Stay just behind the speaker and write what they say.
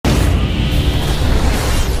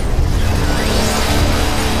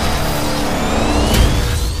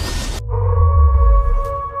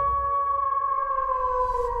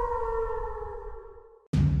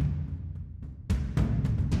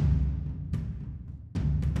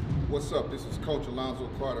What's up? This is Coach Alonzo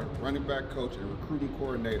Carter, running back coach and recruiting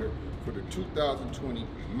coordinator for the 2020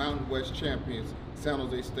 Mountain West champions San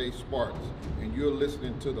Jose State Spartans, and you're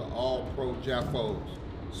listening to the All-Pro Jaffos.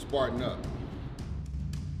 Spartan up.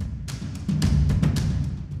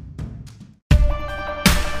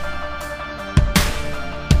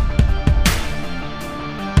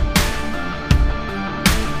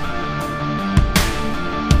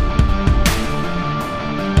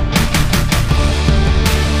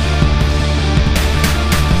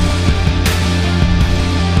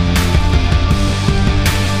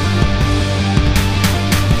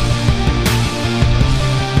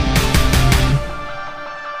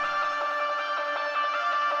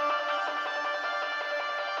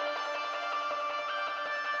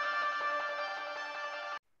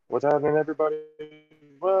 What's happening, everybody?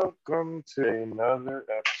 Welcome to another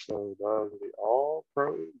episode of the All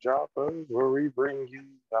Pro Jaffos, where we bring you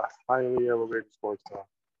the highly elevated sports talk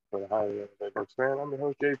for the highly elevated sports fan. I'm your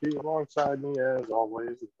host, JP. Alongside me, as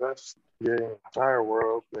always, the best in the entire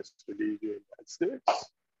world, Mr. DJ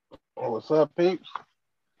Sticks. What's up, peeps?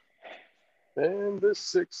 And the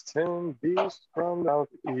 6'10 beast from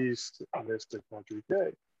Southeast, Mr. Country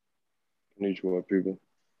K. Konnichiwa, people.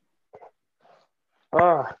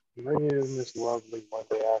 Bringing in this lovely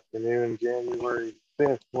Monday afternoon, January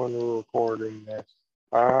 5th, when we're recording this.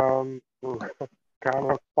 Kind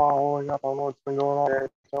of following up on what's been going on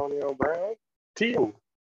with Antonio Brown. Teal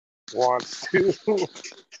wants to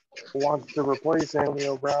replace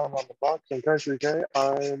Antonio Brown on the Bucs and Country K.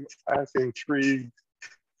 I'm as intrigued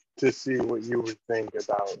to see what you would think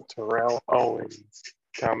about Terrell Owens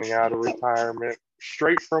coming out of retirement,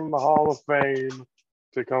 straight from the Hall of Fame,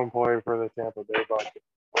 to come play for the Tampa Bay Bucs.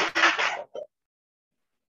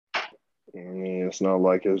 I mean, it's not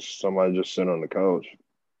like it's somebody just sitting on the couch.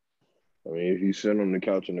 I mean, if he's sitting on the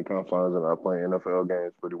couch in the confines and not playing NFL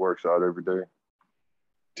games, but he works out every day,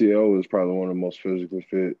 T.O. is probably one of the most physically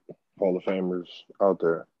fit Hall of Famers out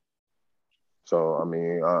there. So, I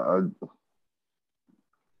mean,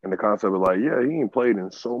 and the concept of like, yeah, he ain't played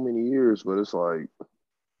in so many years, but it's like,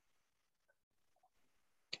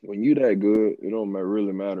 when you that good, it don't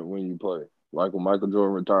really matter when you play. Like when Michael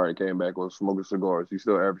Jordan retired and came back with smoking cigars, he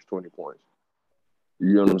still averaged 20 points.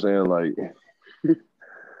 You know what I'm saying? Like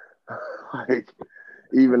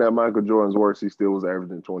even at Michael Jordan's worst, he still was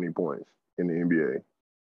averaging 20 points in the NBA.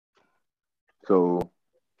 So,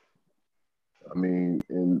 I mean,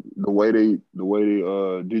 and the way they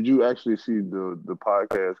did you actually see the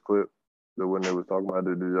podcast clip that when they was talking about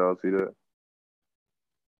it? Did y'all see that?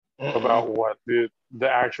 About what? The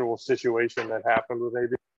actual situation that happened with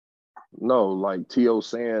AB? No, like T.O.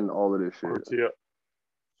 saying all of this shit.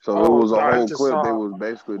 So it was a whole clip. They was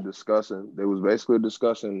basically discussing.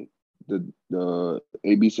 The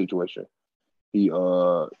AB situation. He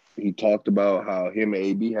talked about how him and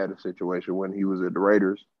AB had a situation when he was at the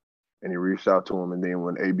Raiders, and he reached out to him. And then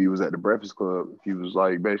when AB was at the Breakfast Club, he was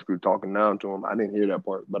like basically talking down to him. I didn't hear that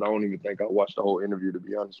part, but I don't even think I watched the whole interview, to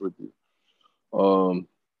be honest with you.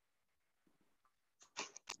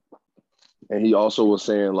 And he also was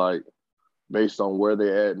saying, like, based on where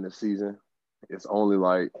they're at in the season, it's only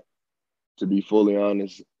like, to be fully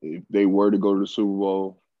honest, if they were to go to the Super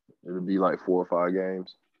Bowl, it would be like 4 or 5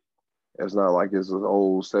 games. It's not like it's an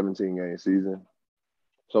old 17-game season.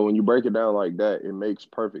 So when you break it down like that, it makes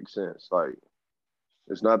perfect sense. Like,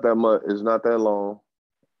 it's not that much. It's not that long.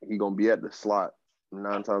 He's going to be at the slot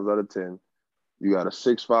 9 times out of 10. You got a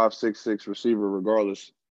 6'5", 6'6" receiver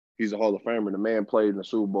regardless. He's a Hall of Famer. The man played in the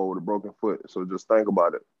Super Bowl with a broken foot. So just think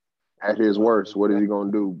about it. At his worst, what is he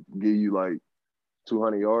going to do? Give you like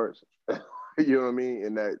 200 yards? You know what I mean?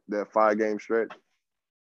 In that 5-game stretch?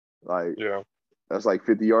 Like, yeah, that's like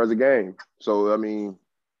 50 yards a game. So, I mean,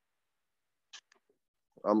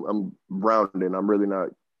 I'm rounding. I'm really not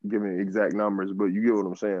giving exact numbers, but you get what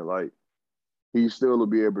I'm saying. Like, he still will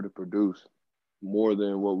be able to produce more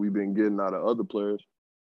than what we've been getting out of other players.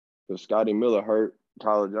 Because Scotty Miller hurt.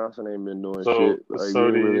 Tyler Johnson ain't been doing shit. Like, you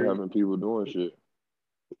ain't really having people doing shit.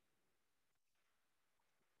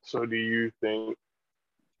 So do you think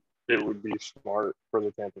it would be smart for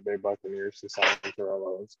the Tampa Bay Buccaneers to sign Terrell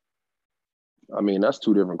Owens? I mean, that's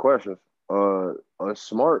 2 different questions. A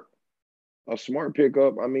smart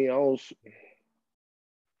pickup. I mean,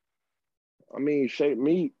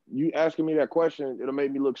 you asking me that question, it'll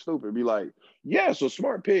make me look stupid. Be like, yeah, it's a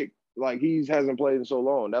smart pick. Like, he hasn't played in so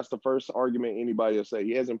long. That's the first argument anybody will say.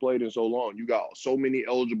 He hasn't played in so long. You got so many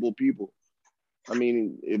eligible people. I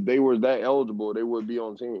mean, if they were that eligible, they would be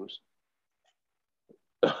on teams.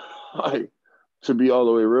 Like, to be all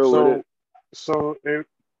the way real with it. So,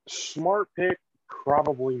 smart pick,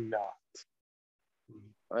 probably not.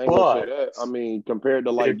 I ain't gonna say But that. I mean, compared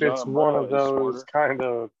to like if it's John one Brown, of it's those smarter. kind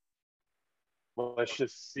of let's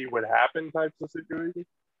just see what happened types of situation.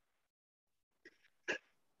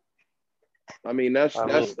 I mean, that's why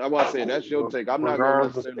I say that's your take. I'm not gonna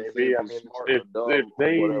Regardless, necessarily say maybe. if I it's mean, smart if or dumb or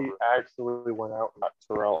they whatever. actually went out and got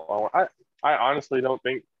Terrell Owens, I honestly don't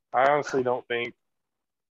think.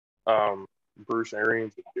 Bruce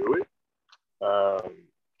Arians would do it. Um,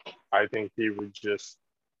 I think he would just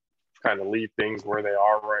kind of leave things where they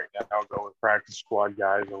are right now, go with practice squad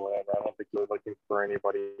guys or whatever. I don't think they're looking for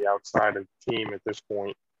anybody outside of the team at this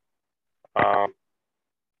point.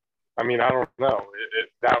 I mean, I don't know.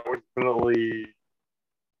 That would definitely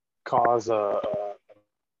cause a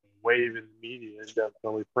wave in the media,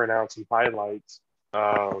 definitely print out some highlights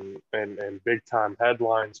and big time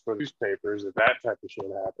headlines for the newspapers if that type of shit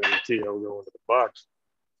happened. T.O. going to the Bucs.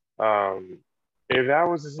 If that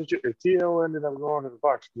was the situation, if T.O. ended up going to the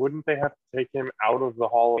Bucs, wouldn't they have to take him out of the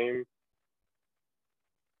Hall of Fame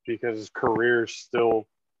because his career is still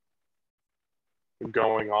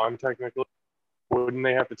going on technically? Wouldn't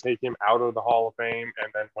they have to take him out of the Hall of Fame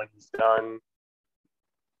and then when he's done,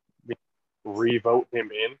 re-vote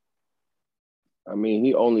him in? I mean,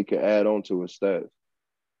 he only can add on to his stats.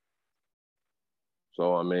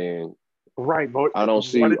 So I mean, right, but I don't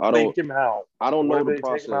see. I don't. Take him out. I don't know the Take him out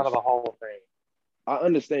process. of the Hall of Fame. I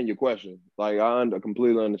understand your question. Like I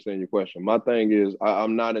completely understand your question. My thing is,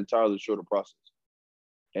 I'm not entirely sure the process.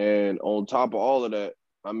 And on top of all of that,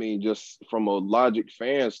 I mean, just from a logic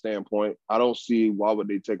fan standpoint, I don't see why would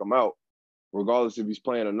they take him out, regardless if he's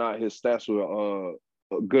playing or not. His stats were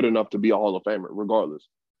good enough to be a Hall of Famer, regardless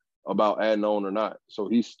about adding on or not. So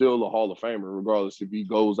he's still a Hall of Famer, regardless if he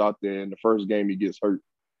goes out there in the first game he gets hurt.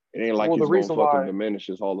 It ain't like he's going to fucking diminish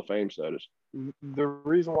his Hall of Fame status. The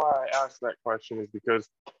reason why I asked that question is because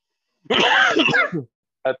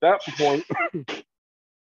at that point,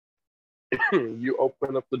 you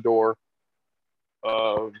open up the door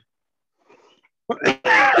of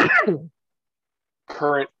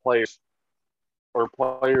current players or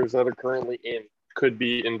players that are currently in could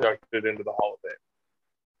be inducted into the Hall of Fame.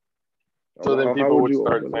 So then people would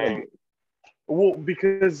start saying, well,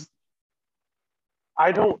 because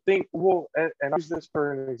I don't think, and I use this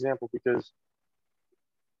for an example because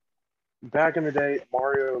back in the day,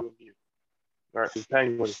 Mario Lemieux, all right, the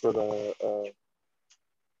Penguins for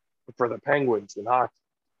the Penguins in hockey,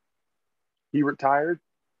 he retired.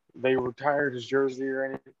 They retired his jersey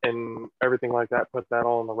and everything like that, put that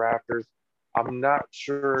all in the rafters. I'm not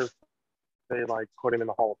sure if they put him in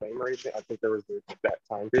the Hall of Fame or anything. I think there was that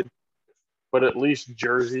time period. But at least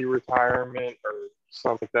jersey retirement or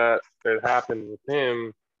something like that happened with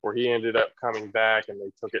him where he ended up coming back and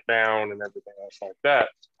they took it down and everything else like that.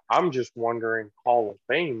 I'm just wondering, Hall of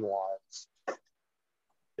Fame wise,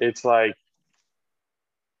 it's like,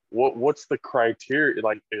 what's the criteria?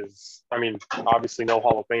 Obviously no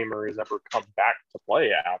Hall of Famer has ever come back to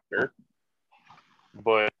play after,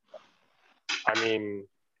 but I mean,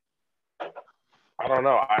 I don't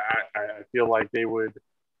know. I feel like the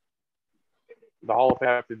Hall of Fame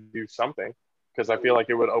have to do something because I feel like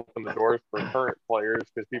it would open the doors for current players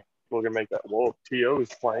because people can make that, well, T.O. is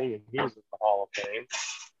playing and he's in the Hall of Fame.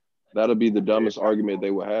 That'll be the dumbest argument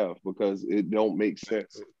they would have because it don't make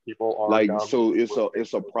sense. People are dumb. So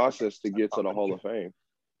it's a process to get to the Hall of Fame.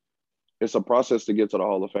 It's a process to get to the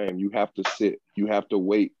Hall of Fame. You have to sit. You have to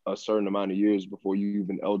wait a certain amount of years before you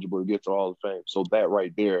even eligible to get to the Hall of Fame. So that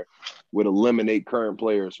right there would eliminate current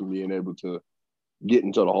players from being able to get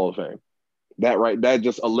into the Hall of Fame. That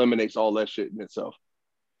just eliminates all that shit in itself.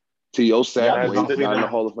 T.O. sat wait, not in the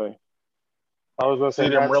Hall of Fame. I was going to say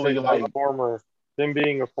them really them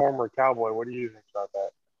being a former Cowboy. What do you think about that?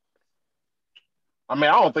 I mean,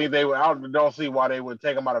 I don't think they would. I don't see why they would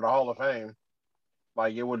take him out of the Hall of Fame.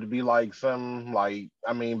 It would be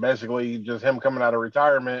basically just him coming out of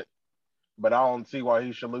retirement. But I don't see why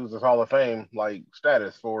he should lose his Hall of Fame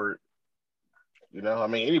status for it.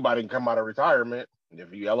 Anybody can come out of retirement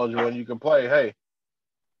if you're eligible and you can play. Hey,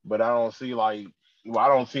 but I don't see I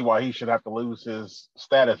don't see why he should have to lose his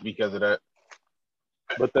status because of that.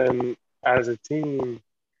 But then, as a team,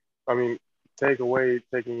 taking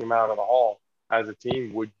him out of the Hall. As a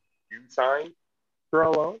team, would you sign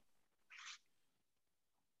Terrell Owens?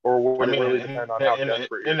 Or would it really depend on how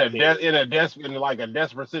desperate in a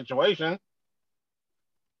desperate situation?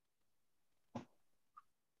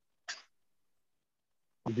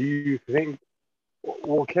 Do you think?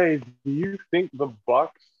 Okay, do you think the Bucs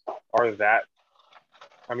are that?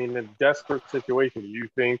 In a desperate situation, do you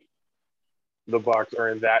think the Bucs are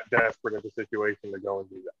in that desperate of a situation to go and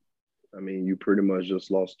do that? You pretty much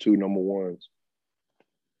just lost two number ones.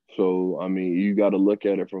 So, I mean, you got to look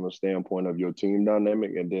at it from a standpoint of your team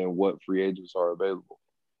dynamic and then what free agents are available.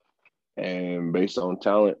 And based on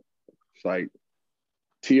talent, it's like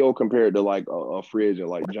T.O. compared to like a free agent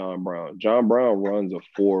like John Brown. John Brown runs a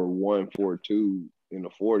 4.1, 4.2 in the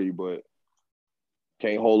 40, but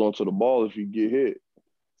can't hold on to the ball if you get hit.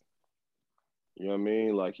 You know what I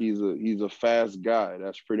mean? Like he's a fast guy.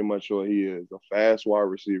 That's pretty much what he is, a fast wide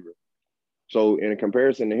receiver. So in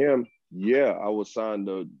comparison to him, yeah, I would sign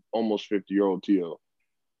the almost 50-year-old T.O.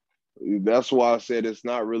 That's why I said it's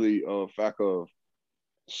not really a fact of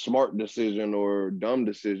smart decision or dumb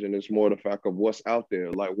decision. It's more the fact of what's out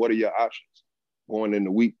there. Like, what are your options going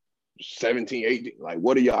into week 17, 18? Like,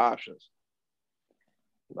 what are your options?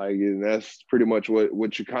 Like, and that's pretty much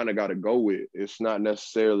what you kind of got to go with. It's not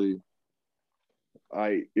necessarily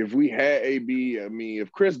like if we had AB, I mean,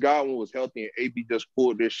 if Chris Godwin was healthy and AB just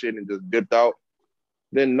pulled this shit and just dipped out,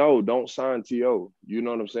 then no, don't sign T.O. You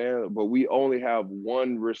know what I'm saying? But we only have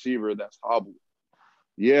one receiver that's hobbled.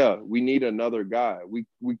 Yeah, we need another guy. We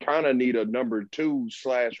kind of need a number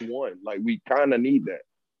 2/1. Like, we kind of need that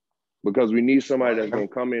because we need somebody that's going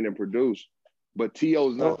to come in and produce. But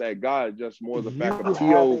T.O.'s not that guy, just more the fact of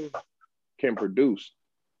T.O. can produce.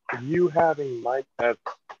 You having Mike Evans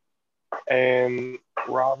and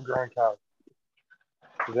Rob Gronkowski,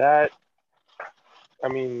 that, I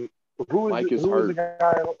mean, who was the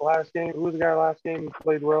guy last game? Who was the guy last game who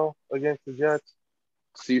played well against the Jets?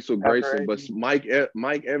 Cecil Grayson, but Mike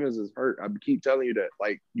Evans is hurt. I keep telling you that.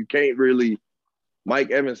 Like, you can't really –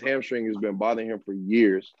 Mike Evans' hamstring has been bothering him for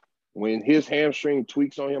years. When his hamstring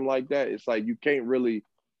tweaks on him like that, it's like you can't really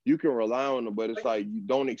 – you can rely on him, but it's like you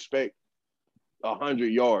don't expect 100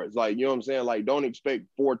 yards. Like, you know what I'm saying? Like, don't expect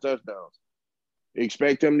 4 touchdowns.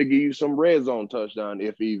 Expect him to give you some red zone touchdown,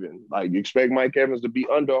 if even. Like, expect Mike Evans to be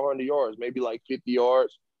under 100 yards, maybe like 50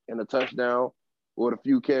 yards and a touchdown with a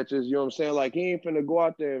few catches. You know what I'm saying? Like, he ain't finna go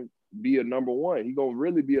out there and be a number 1. He gonna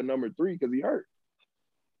really be a number 3 because he hurt.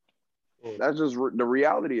 That's just the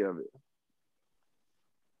reality of it.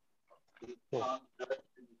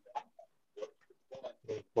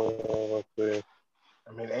 Let's see.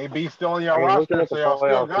 I mean, AB still on your roster, so y'all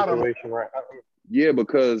still got him. Right. Yeah,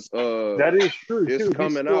 because that is true. It's too.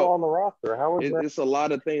 coming He's still out on the roster. How is that? It's a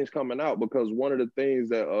lot of things coming out because one of the things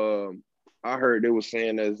that I heard they were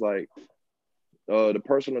saying is like the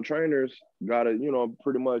personal trainers got to, you know,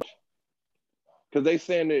 pretty much because they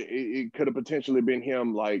saying that it could have potentially been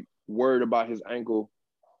him like worried about his ankle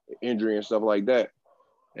injury and stuff like that.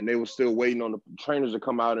 And they were still waiting on the trainers to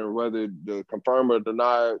come out and whether to confirm or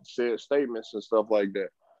deny said statements and stuff like that.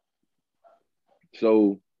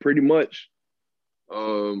 So pretty much,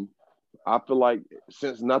 I feel like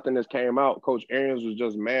since nothing has came out, Coach Arians was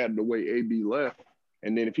just mad the way AB left.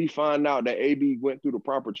 And then if he find out that AB went through the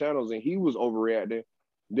proper channels and he was overreacting,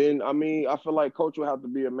 then, I mean, I feel like Coach will have to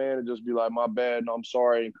be a man and just be like, my bad, no, I'm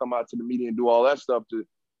sorry, and come out to the media and do all that stuff to,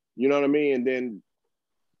 you know what I mean? And then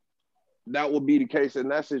that would be the case in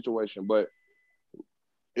that situation. But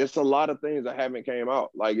it's a lot of things that haven't came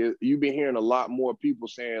out. Like, you've been hearing a lot more people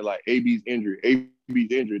saying, like, AB's injured.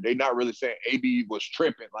 They're not really saying AB was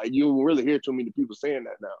tripping. Like, you don't really hear too many people saying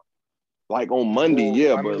that now. Like, on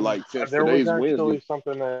Monday, but like, since today's Wednesday.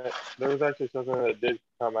 There was actually something that did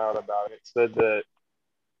come out about it. It said that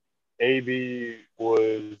AB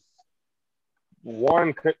was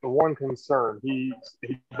one concern. He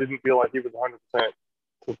didn't feel like he was 100%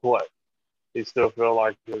 to play. He still felt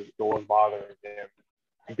like it was bothering him.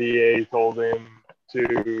 BA told him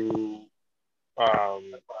to,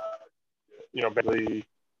 basically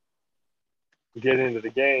get into the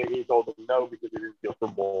game. He told him no because he didn't feel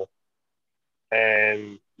comfortable.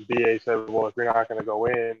 And BA said, well, if you're not going to go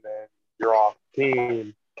in, then you're off the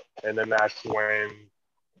team. And then that's when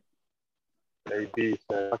AB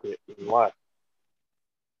said, fuck it, and left.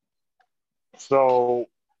 So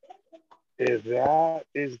if that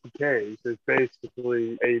is the case, it's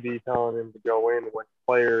basically AB telling him to go in when the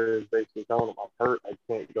player is basically telling him, I'm hurt, I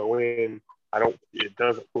can't go in. It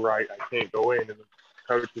doesn't feel right, I can't go in. And the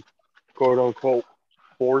coach is, quote unquote,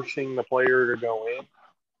 forcing the player to go in.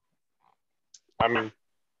 I mean,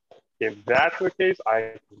 if that's the case,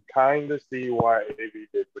 I can kind of see why AB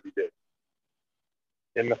did what he did.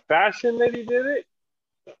 In the fashion that he did it,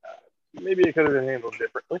 maybe it could have been handled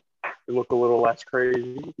differently. It looked a little less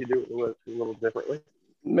crazy if you do it a little differently.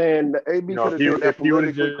 Man, the AB could have been that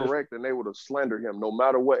politically correct, and they would have slandered him no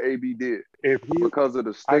matter what AB did because of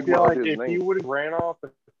the stigma of his name. If he would have ran off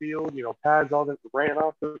the field, pads all that, ran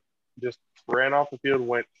off the field,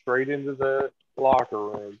 went straight into the locker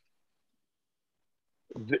room,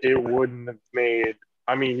 it wouldn't have made.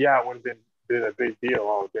 I mean, yeah, it would have been a big deal.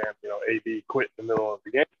 Oh, damn, AB quit in the middle of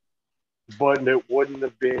the game. but it wouldn't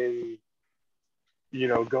have been,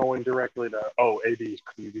 going directly to, AB's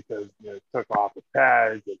because, took off the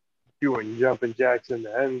pads and doing jumping jacks in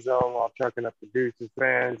the end zone while chucking up the Deuces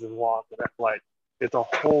fans and walking up. Like, it's a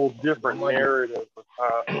whole different narrative of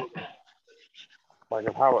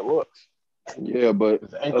how it looks. Yeah, but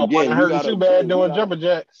His ankle again, wasn't hurting too bad doing jumping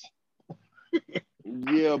jacks.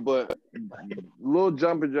 Yeah, but little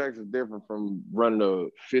jumping jacks is different from running a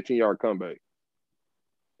 15-yard comeback.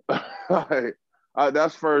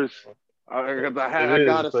 That's first. I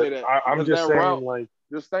gotta say that. I'm just saying, route, like,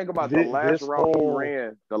 just think about the last route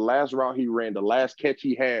he ran, the last catch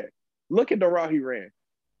he had. Look at the route he ran.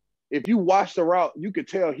 If you watch the route, you could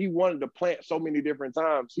tell he wanted to plant so many different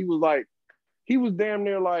times. He was damn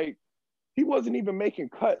near like, he wasn't even making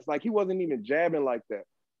cuts. Like, he wasn't even jabbing like that.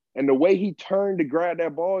 And the way he turned to grab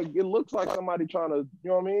that ball, it looks like somebody trying to, you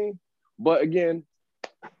know what I mean? But again,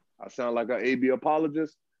 I sound like an AB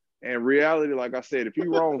apologist. And reality, like I said, if he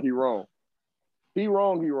wrong, he wrong. He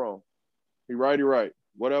wrong, he wrong. He right.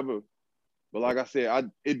 Whatever. But like I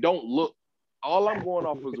said, it don't look, all I'm going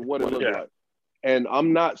off is what it looks like. And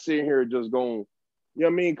I'm not sitting here just going, you know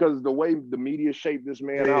what I mean? Because the way the media shaped this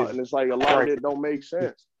man out, and it's like a lot of it don't make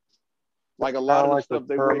sense. Like a lot of the stuff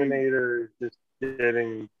the Terminator just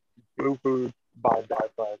getting boo-booed by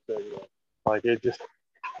bypass. Like, it just,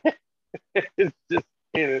 it's just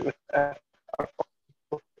in it.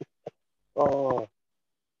 Oh,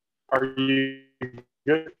 are you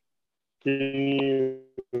good? Can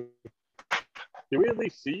we at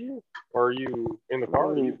least see you? Or are you in the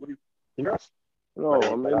car? Can you dress? No,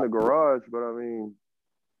 I'm in the garage, but I mean,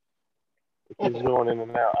 it keeps going in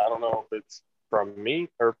and out. I don't know if it's from me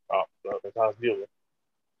or it's House Bueller.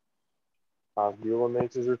 House Bueller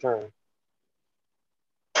makes his return.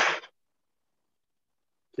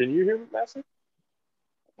 Can you hear me, Master?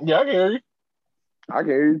 Yeah, I can hear you. I can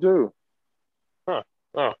hear you too. Huh.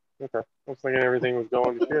 Oh, okay. I was thinking everything was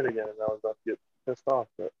going to shit again, and I was about to get pissed off.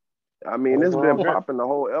 But I mean, it's been popping the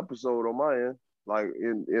whole episode on my end. Like,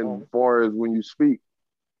 in far as when you speak,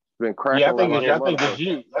 it's been cracking. Yeah, I think it's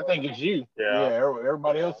you. I think it's you. Yeah,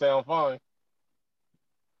 everybody else sound fine.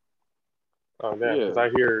 Oh, damn, because I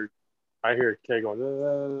hear Kay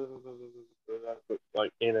going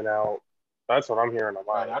like in and out. That's what I'm hearing on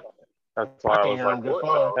my end. That's why I was like, what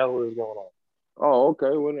the hell is going on? Oh,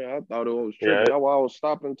 okay. Well, then I thought it was tripping. That's why I was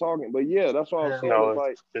stopping talking. But yeah, that's why I was saying. No,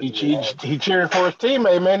 like, he cheering for his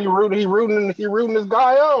teammate, man. He rooting his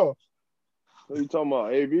guy on. What are you talking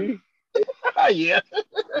about, AB? Yeah.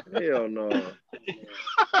 Hell no.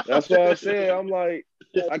 That's what I said. I'm like,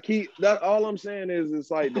 all I'm saying is, it's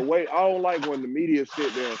like the way, I don't like when the media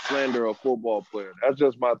sit there and slander a football player. That's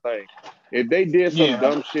just my thing. If they did some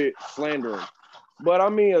dumb shit, slander him. But I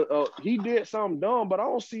mean, he did something dumb, but I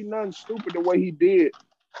don't see nothing stupid the way he did.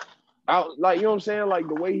 Like, you know what I'm saying? Like,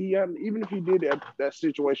 the way he had, even if he did that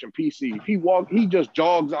situation PC, he just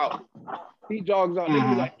jogs out. He jogs out. They'd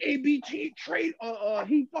be like, ABT trade,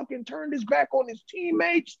 he fucking turned his back on his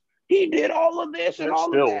teammates. He did all of this and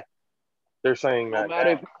all of that. They're saying that.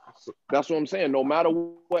 That's what I'm saying. No matter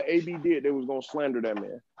what AB did, they was gonna slander that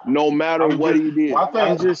man. No matter what he did.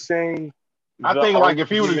 I'm just saying. I think, like, if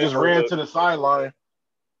he would have just ran to the sideline,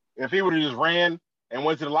 if he would have just ran and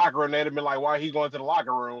went to the locker room, they'd have been like, why he going to the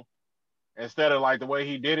locker room? Instead of, like, the way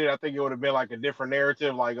he did it, I think it would have been, like, a different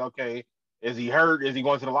narrative. Like, okay, is he hurt? Is he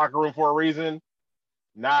going to the locker room for a reason?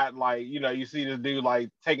 Not, like, you see this dude,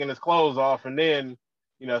 like, taking his clothes off, and then,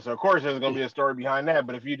 so, of course, there's going to be a story behind that.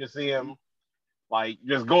 But if you just see him, like,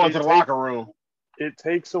 just going to the locker room. It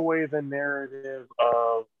takes away the narrative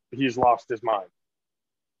of he's lost his mind.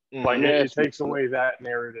 Like, it takes away that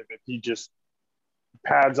narrative if he just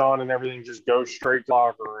pads on and everything, just goes straight to the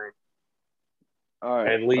locker room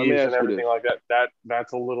and leaves and everything like that.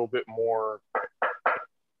 That's a little bit more.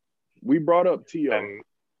 We brought up T.O.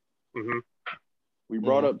 We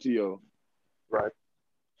brought up T.O. Right.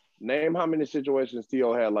 Name how many situations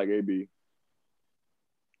T.O. had like AB.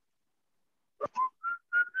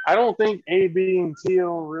 I don't think AB and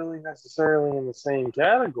T.O. are really necessarily in the same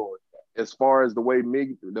category. As far as the way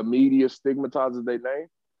the media stigmatizes their name,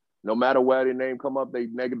 no matter where their name come up, they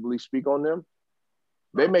negatively speak on them.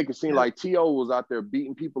 They make it seem like T.O. was out there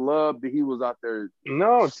beating people up, that he was out there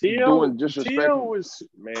doing disrespect. T.O.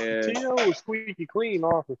 was squeaky clean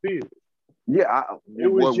off the field. Yeah,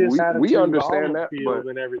 it was just we understand on the that, field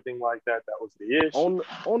and everything like that. That was the issue.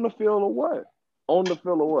 On the field of what? On the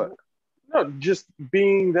field of what? No, just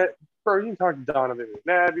being that. Bro, you can talk to Donovan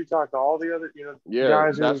McNabb, you talk to all the other,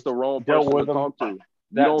 guys. That's the wrong person to talk to. You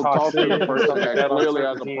don't talk to the person that clearly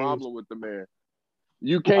has a problem with the man.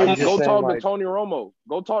 You can't just go saying, talk like, to Tony Romo.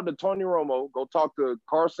 Go talk to Tony Romo. Go talk to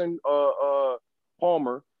Carson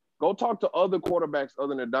Palmer. Go talk to other quarterbacks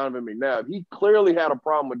other than Donovan McNabb. He clearly had a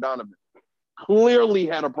problem with Donovan. Clearly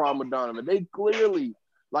had a problem with Donovan. They clearly,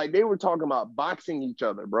 like, they were talking about boxing each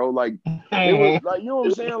other, bro. Like, they were, like, you know what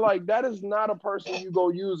I'm saying? Like, that is not a person you go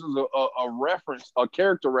use as a reference, a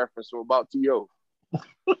character reference about T.O.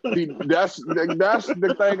 See, that's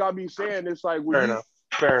the thing I be saying. It's like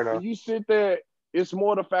fair enough. when you sit there, it's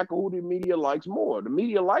more the fact of who the media likes more. The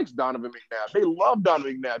media likes Donovan McNabb. They love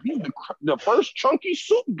Donovan McNabb. He's the first chunky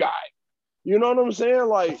suit guy. You know what I'm saying?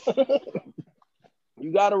 Like,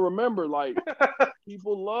 you got to remember, like,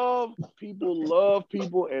 people love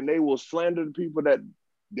people, and they will slander the people that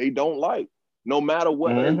they don't like, no matter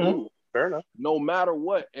what they do. Fair enough. No matter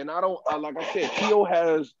what. And I don't, like I said, T.O.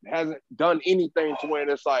 hasn't done anything to where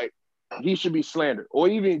it's like he should be slandered, or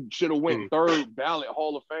even should have went third ballot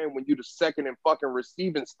Hall of Fame when you the second in fucking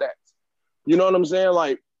receiving stats. You know what I'm saying?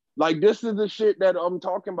 Like this is the shit that I'm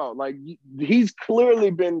talking about. Like, he's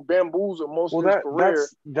clearly been bamboozled most of his career.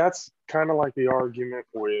 That's kind of like the argument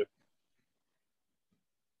with,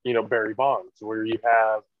 Barry Bonds, where you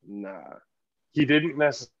have he didn't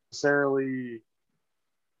necessarily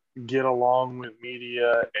get along with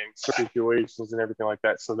media and situations and everything like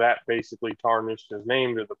that. So that basically tarnished his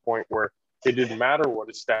name to the point where it didn't matter what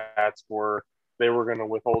his stats were, they were going to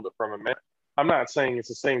withhold it from him. I'm not saying it's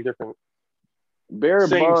the same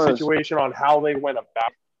situation on how they went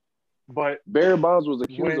about, but Barry Bonds was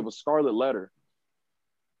accused of a scarlet letter.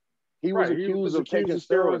 He was accused of taking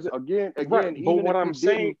steroids again. Right. But what I'm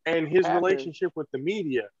saying, and his relationship with the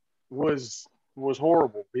media was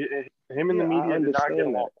horrible. Him and the media did not get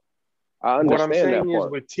along. I understand what I'm saying that part.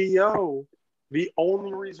 is with T.O., the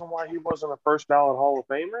only reason why he wasn't a first ballot Hall of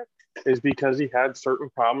Famer is because he had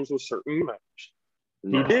certain problems with certain members.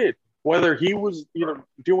 He did. Whether he was,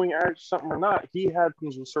 doing something or not, he had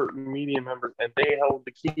things with certain media members, and they held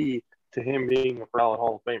the key to him being a first ballot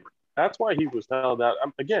Hall of Famer. That's why he was held out.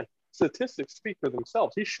 Again, statistics speak for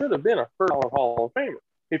themselves. He should have been a first ballot Hall of Famer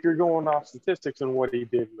if you're going off statistics and what he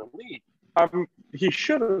did in the league. He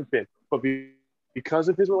should have been, but because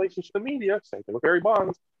of his relationship to the media, same thing with Barry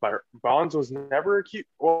Bonds. Bonds was never accused.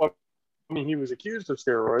 Well, he was accused of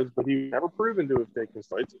steroids, but he was never proven to have taken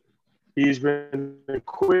steroids. He's been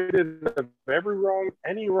acquitted of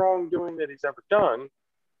any wrongdoing that he's ever done.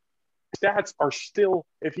 Stats are still,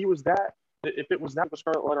 if it was that the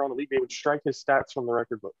scarlet letter on the league, they would strike his stats from the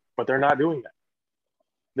record book. But they're not doing that.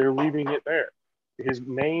 They're leaving it there. His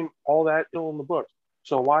name, all that, still in the books.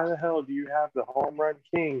 So why the hell do you have the home run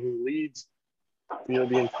king who leads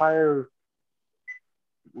the entire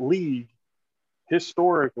league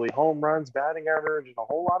historically, home runs, batting average, and a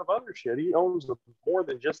whole lot of other shit? He owns more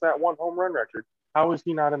than just that one home run record. How is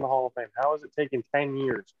he not in the Hall of Fame? How has it taken 10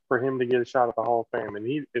 years for him to get a shot at the Hall of Fame?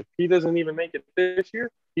 And if he doesn't even make it this year,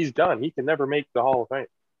 he's done. He can never make the Hall of Fame.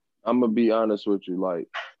 I'm going to be honest with you. Like,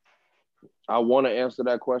 I want to answer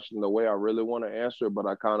that question the way I really want to answer it, but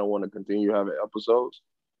I kind of want to continue having episodes.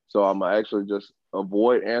 So I'm going to actually just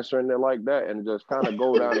avoid answering it like that and just kind of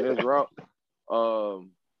go down this route.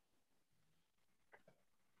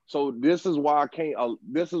 So this is why I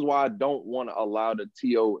don't want to allow the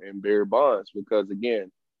T.O. and Barry Bonds, because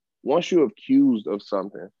again, once you're accused of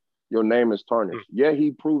something, your name is tarnished. Yeah,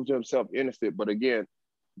 he proved himself innocent, but again,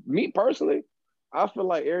 me personally, I feel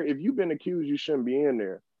like, Eric, if you've been accused, you shouldn't be in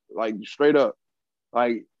there. Like, straight up.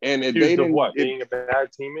 Like, and if they didn't, what, being a bad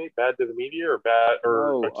teammate, bad to the media,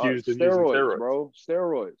 or accused of using steroids, bro,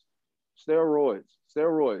 steroids,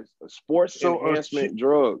 sports enhancement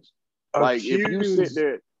drugs. Like, if you sit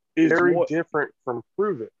there, is very different from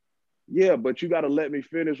proven. Yeah, but you got to let me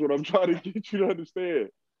finish what I'm trying to get you to understand.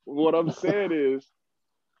 What I'm saying is,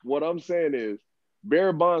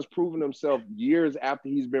 Barry Bonds proving himself years after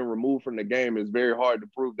he's been removed from the game is very hard to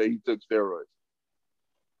prove that he took steroids.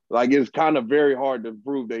 Like, it's kind of very hard to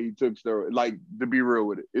prove that he took steroids. Like, to be real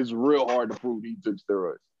with it, it's real hard to prove he took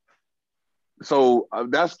steroids. So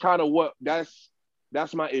that's kind of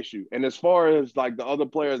that's my issue. And as far as like the other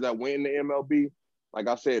players that went in the MLB, like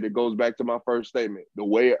I said, it goes back to my first statement. The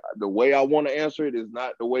way I want to answer it is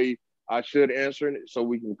not the way I should answer it, so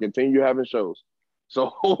we can continue having shows.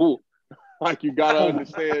 So, like, you gotta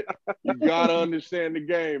understand the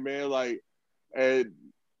game, man. Like, and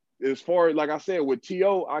as far as, like I said, with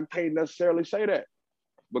T.O., I can't necessarily say that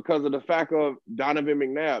because of the fact of Donovan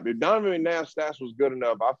McNabb. If Donovan McNabb's stats was good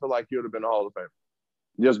enough, I feel like he would have been a Hall of Fame.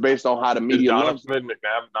 Just based on how the media loves him. Is Donovan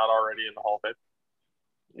McNabb not already in the Hall of Fame?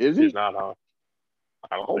 Is he? He's not, huh?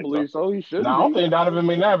 I don't believe so. He should. No, I don't think Donovan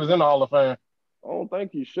McNabb is in the Hall of Fame. I don't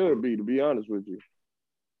think he should be, to be honest with you.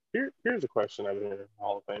 Here's a question I've been in the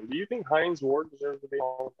Hall of Fame. Do you think Hines Ward deserves to be in the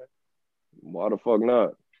Hall of Fame? Why the fuck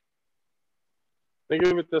not? Think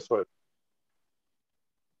of it this way.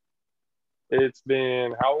 It's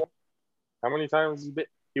been how long? How many times has he been?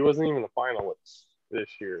 He wasn't even a finalist this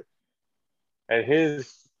year. And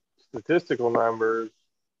his statistical numbers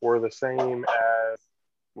were the same as,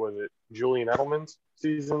 was it Julian Edelman's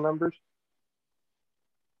season numbers?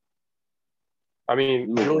 I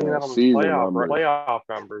mean, Julian Edelman's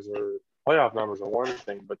playoff numbers are one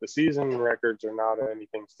thing, but the season records are not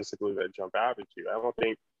anything statistically that jump out at you. I don't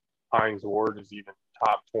think Hines Ward is even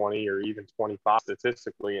top 20 or even 25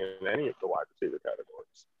 statistically in any of the wide receiver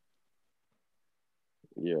categories.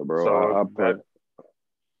 Yeah, bro. So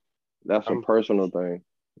that's a personal thing.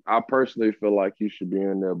 I personally feel like he should be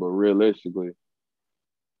in there, but realistically,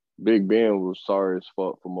 Big Ben was sorry as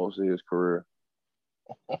fuck for most of his career.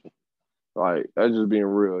 Like, that's just being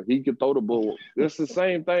real. He could throw the ball. It's the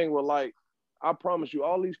same thing with, like, I promise you,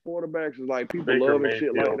 all these quarterbacks is like people Baker love and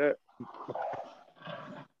shit like that.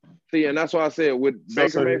 See, and that's why I said with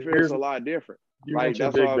Baker Mayfield, it's a lot different. Like,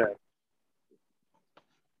 that's why.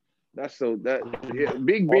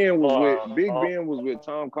 Big Ben was with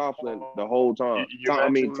Tom Coughlin the whole time.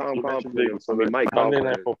 Mike Coughlin. Monday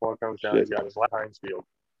Night Football comes down. He's got his left Heinz Field.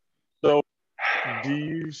 So,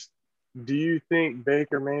 do you think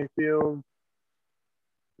Baker Mayfield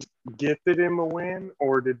gifted him a win,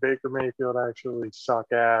 or did Baker Mayfield actually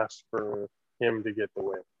suck ass for him to get the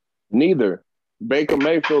win? Neither. Baker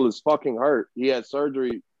Mayfield is fucking hurt. He had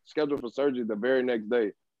scheduled for surgery the very next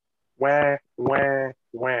day. If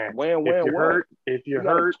you're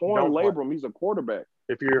hurt, torn labrum. He's a quarterback.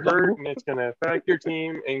 If you're hurt and it's going to affect your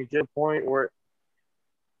team and get a point where,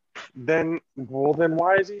 then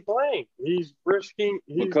why is he playing? He's risking.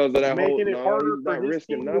 He's because of that making it harder for his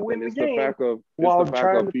team to win the game while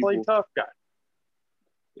trying to play tough guy.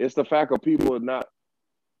 It's the fact of people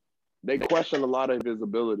they question a lot of his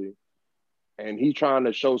ability, and he's trying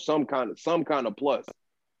to show some kind of plus.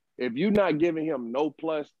 If you're not giving him no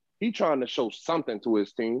plus, he's trying to show something to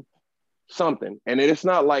his team. Something. And it's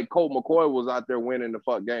not like Colt McCoy was out there winning the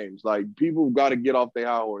fuck games. Like, people got to get off their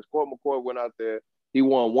high horse. Colt McCoy went out there. He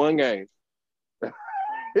won one game.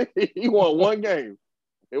 He won one game.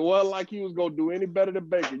 It wasn't like he was going to do any better than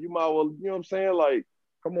Baker. You might well, you know what I'm saying? Like,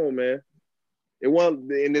 come on, man. It wasn't.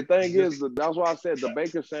 And the thing is, that's why I said the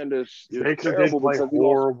Baker Sanders is terrible because he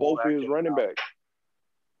lost both of his running backs.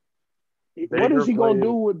 What is he going to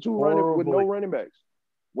do with no running backs?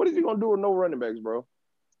 What is he going to do with no running backs, bro?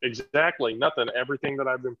 Exactly. Nothing. Everything that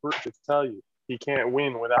I've been proved to tell you. He can't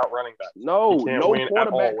win without running backs. No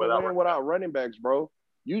quarterback can win without running backs, bro.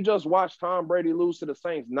 You just watched Tom Brady lose to the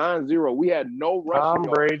Saints 9-0. We had no rushing.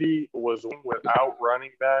 Tom Brady was without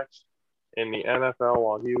running backs in the NFL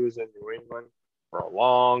while he was in New England for a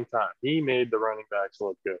long time. He made the running backs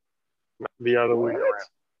look good. The other way around.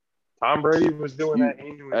 Tom Brady was doing that in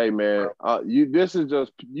New England. Hey, man, this is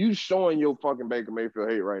just you showing your fucking Baker Mayfield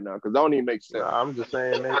hate right now because that don't even make sense. I'm just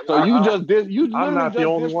saying, man. So you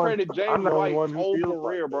literally discredit James White's whole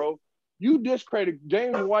career, bro. You discredit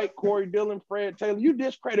James White, Corey Dillon, Fred Taylor. You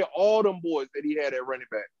discredit all them boys that he had at running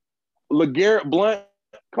back. LeGarrette Blount,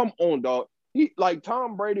 come on, dog.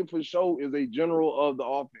 Tom Brady for sure is a general of the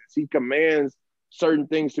offense. He commands certain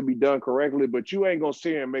things to be done correctly, but you ain't gonna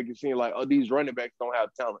sit here and make it seem like, oh, these running backs don't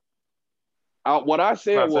have talent. What I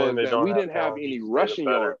said was that we didn't have any rushing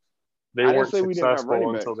yards. They weren't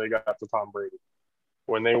successful until they got to Tom Brady.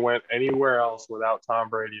 When they went anywhere else without Tom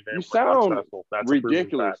Brady, they were successful. That's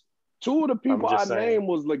ridiculous. Two of the people I named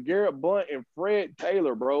was LeGarrette Blount and Fred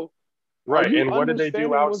Taylor, bro. Right, and what did they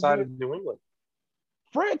do outside of New England?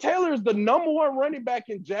 Fred Taylor is the number one running back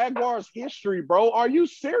in Jaguars history, bro. Are you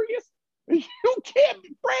serious? You can't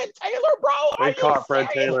be Fred Taylor, bro. They caught Fred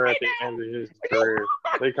Taylor at the end of his career.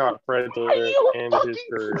 They caught Fred Taylor at the end of his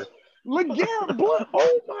career. LeGarrette Blount,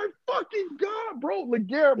 oh my fucking God, bro.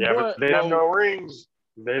 LeGarrette Blount. They have no rings.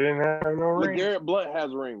 They didn't have no rings. LeGarrette Blount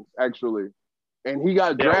has rings, actually. And he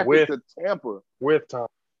got drafted to Tampa. With Tom.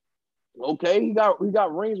 Okay, he got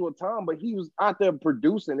rings with Tom, but he was out there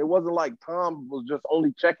producing. It wasn't like Tom was just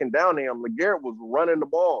only checking down to him. LeGarrette was running the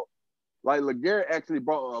ball. Like, LeGarrette actually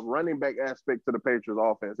brought a running back aspect to the Patriots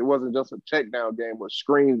offense. It wasn't just a check down game with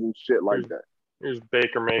screens and shit like that. Here's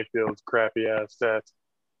Baker Mayfield's crappy ass stats.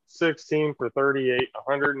 16 for 38,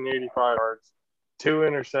 185 yards, 2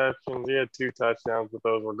 interceptions. He had 2 touchdowns, but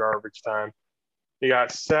those were garbage time. He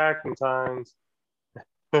got sacked in times.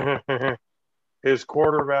 His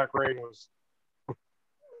quarterback rating was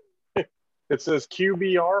it says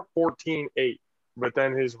QBR 14.8, but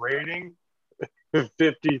then his rating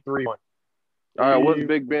 53. All right, what's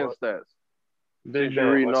Big Ben's stats? Big you're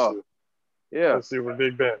Ben. reading off. Yeah. Let's see what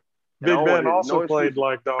Big Ben. And I Big want Ben it- also no played excuses.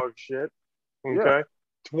 like dog shit. Okay. Yeah.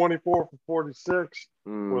 24 for 46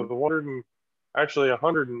 Mm. with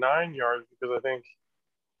 109 yards because I think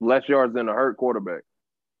Less yards than a hurt quarterback.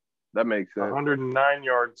 That makes sense. 109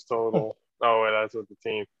 yards total. Oh, wait, that's with the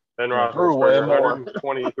team. Ben Yeah, threw way Roethlisberger, more.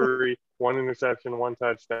 123, 1 interception, 1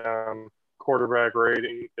 touchdown, quarterback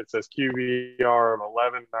rating. It says QBR of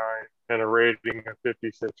 11.9 and a rating of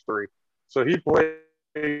 56.3. So he played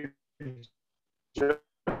just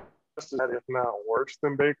as bad, if not worse,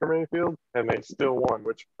 than Baker Mayfield, and they still won,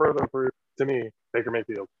 which further proved to me Baker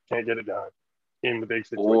Mayfield can't get it done in the big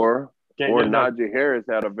situation. Or Can't get it done. Najee Harris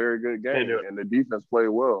had a very good Can't game, do it. and the defense played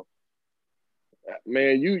well.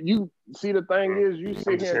 Man, you see, the thing is, you I'm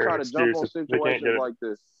sit just here and try hearing to jump on excuses. They can't get situations it. like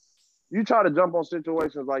this. You try to jump on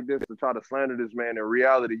situations like this to try to slander this man. In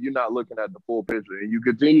reality, you're not looking at the full picture, and you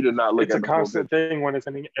continue to not look It's at a the full constant picture. thing when it's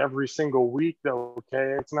happening every single week, though.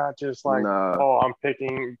 Okay, it's not just like, Nah. oh, I'm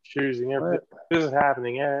picking, choosing every. This is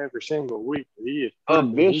happening every single week. He is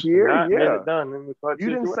Of this he year, cannot get yeah. it done in the clutch You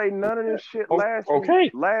didn't situation. say none of this shit Oh, last okay.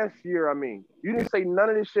 week. Last year, I mean, you didn't say none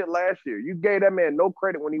of this shit last year. You gave that man no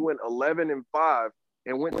credit when he went 11-5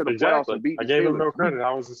 and went to the playoffs Exactly. and beat the I gave him Steelers. no credit.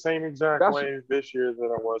 I was the same exact That's- way this year that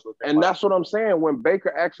I was with him. And last that's what I'm saying. When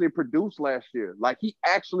Baker actually produced last year, like he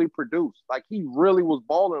actually produced, like he really was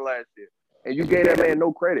balling last year, and you gave that man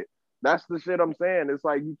no credit. That's the shit I'm saying. It's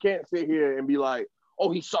like you can't sit here and be like, "Oh,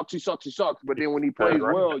 he sucks, he sucks, he sucks," but then when he plays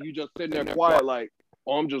right. well, you just sitting there quiet, like,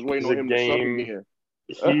 "Oh, I'm just waiting He's on a him to suck game- again."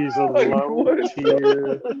 He's a Like, low what?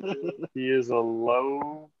 tier. He is a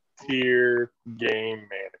low tier game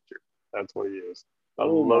manager. That's what he is. A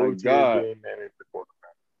Oh my low tier God. game manager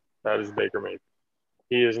quarterback. That is Baker Mayfield.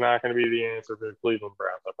 He is not going to be the answer for the Cleveland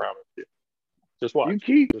Browns. I promise you. Just watch.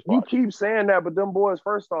 You Just watch. keep saying that, but them boys,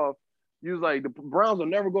 first off, you was like, the Browns will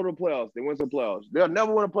never go to the playoffs. They went to the playoffs. They'll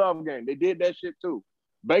never win a playoff game. They did that shit too.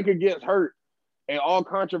 Baker gets hurt, and all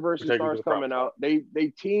controversy We're taking starts to the coming Browns. out. They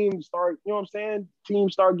teams start, you know what I'm saying?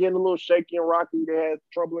 Teams start getting a little shaky and rocky. They had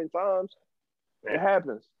troubling times. Yeah. It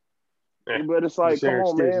happens. Yeah. But it's like, Just come hearing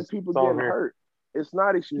on, man. excuses. People That's all I'm getting hearing. hurt. It's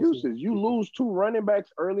not excuses. You lose 2 running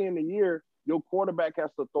backs early in the year, your quarterback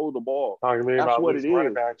has to throw the ball. Talking to me That's about what losing it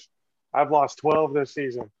running is. backs. I've lost 12 this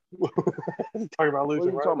season. Talking about What are losing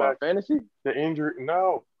you running talking about? backs. Fantasy? The injury.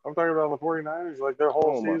 No. I'm talking about the 49ers. Like their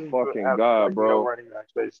whole Oh my season. fucking have, God, like, bro. No running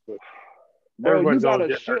backs, basically. Bro, you Everybody's got a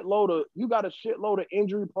always getting hurt. shitload of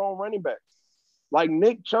injury-prone running backs. Like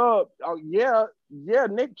Nick Chubb,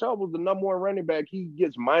 Nick Chubb was the number 1 running back. He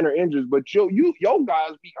gets minor injuries, but your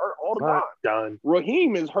guys be hurt all the time. Done.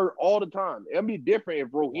 Raheem is hurt all the time. It'd be different if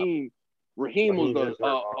Raheem was the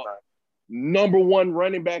number 1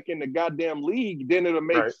 running back in the goddamn league. Then it'll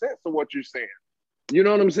make sense of what you're saying. You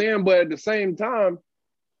know what I'm saying? But at the same time,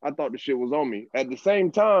 I thought the shit was on me. At the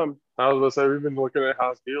same time, I was going to say, we've been looking at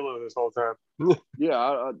House Dealer this whole time.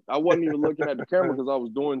 yeah, I wasn't even looking at the camera because I was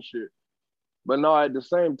doing shit. But no, at the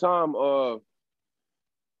same time,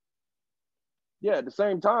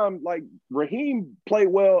 like Raheem played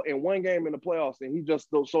well in 1 game in the playoffs, and he just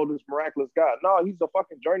so this miraculous guy. No, he's a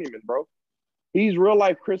fucking journeyman, bro. He's real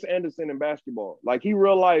life Chris Anderson in basketball. Like he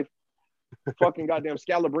real life fucking goddamn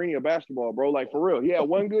Scalabrini of basketball, bro. Like for real. He had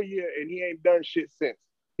 1 good year and he ain't done shit since.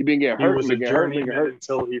 He been getting hurt. He was a journeyman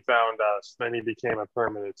until he found us. Then he became a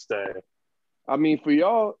permanent stay. I mean, for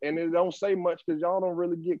y'all, and it don't say much because y'all don't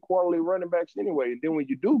really get quality running backs anyway. And then when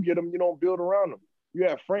you do get them, you don't build around them. You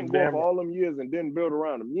had Frank Gore for all them years and didn't build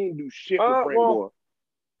around him. You didn't do shit with Frank Gore.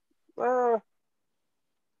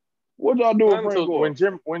 What y'all do with Frank Gore? When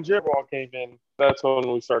Jim Ball came in, that's when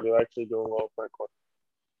we started actually doing well with Frank Gore.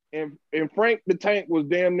 And Frank the Tank was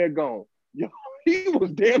damn near gone. He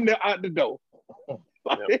was damn near out the door. Yep,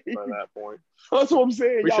 by that point. That's what I'm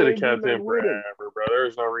saying. We should have kept him forever, bro.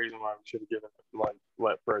 There's no reason why we should have given him,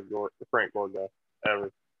 let Frank Gore go.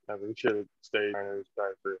 Ever. We should have stayed in his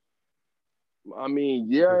entire career. I mean,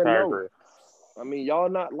 yeah, no. I mean, y'all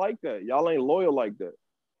not like that. Y'all ain't loyal like that.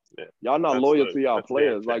 Yeah. Y'all not loyal to y'all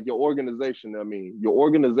players. Like your organization, I mean, your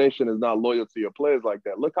organization is not loyal to your players like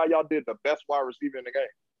that. Look how y'all did the best wide receiver in the game.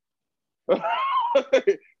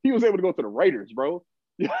 He was able to go to the Raiders, bro.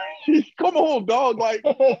 Come on, dog. Like,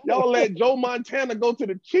 y'all let Joe Montana go to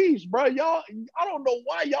the Chiefs, bro. Y'all, I don't know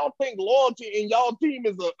why y'all think loyalty in y'all team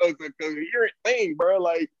is a coherent thing, bro.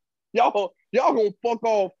 Like, y'all gonna fuck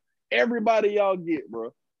off everybody y'all get,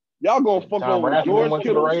 bro. Y'all gonna fuck over George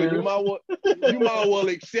Kittle, so you might well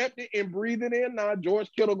accept it and breathe it in. Now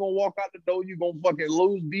George Kittle gonna walk out the door. You gonna fucking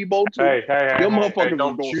lose Debo too. Hey, them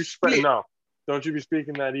motherfuckers don't you be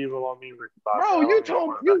speaking that evil on me, Ricky Bobby. Bro, you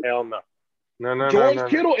told me hell no. No.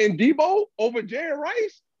 Kittle and Debo over Jerry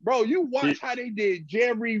Rice. Bro, you watch how they did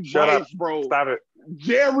Jerry Shut Rice, up. bro. Stop it.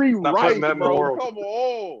 Jerry Stop Rice, putting that in the bro. world. Come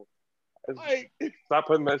on. Like, Stop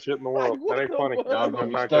putting that shit in the world. what That ain't the funny. fuck? Y'all I'm gonna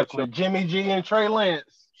be not stuck that with Jimmy G and Trey Lance.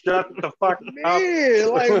 Shut the fuck up. Man,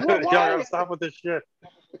 like, Y'all why? gotta stop with this shit.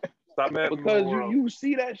 Stop that in the Because world. you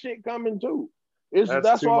see that shit coming too.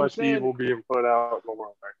 That's too what I'm much saying. evil being put out in the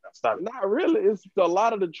world right now. Stop it. Not really. It's a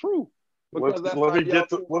lot of the truth. Because that's let how me get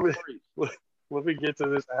to y'all let me get to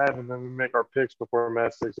this ad and then we make our picks before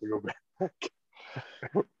Matt Six will go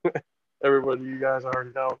back. Everybody, you guys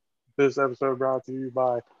already know this episode brought to you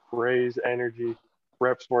by Raise Energy,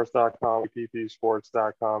 repsports.com,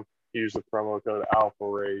 ppsports.com. Use the promo code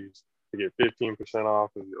ALPHARAISE to get 15%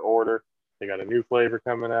 off of your order. They got a new flavor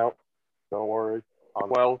coming out. Don't worry. On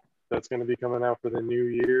 12, that's going to be coming out for the New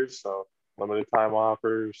Year's. So limited time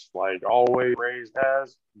offers, like always, Raise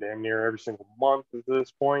has damn near every single month at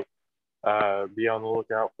this point. Be on the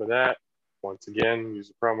lookout for that. Once again, use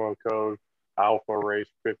the promo code ALPHARAISE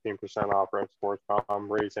for 15% off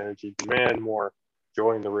repsports.com. Raise Energy, demand more.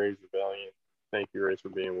 Join the Raise Rebellion. Thank you, Raise, for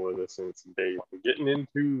being with us since day one. Getting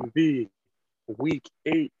into the week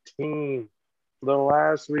 18, the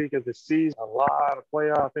last week of the season. A lot of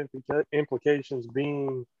playoff implications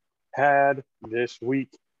being had this week,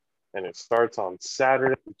 and it starts on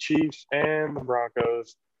Saturday. The Chiefs and the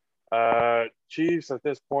Broncos. Chiefs at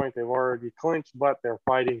this point, they've already clinched, but they're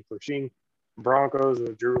fighting for sheen. Broncos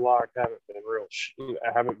and Drew Lock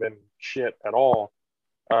haven't been shit at all.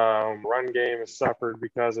 Run game has suffered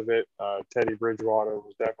because of it. Teddy Bridgewater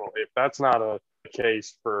was definitely, if that's not a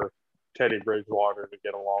case for Teddy Bridgewater to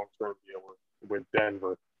get a long-term deal with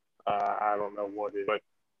Denver, I don't know what it is. But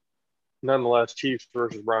nonetheless, Chiefs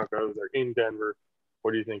versus Broncos, they're in Denver.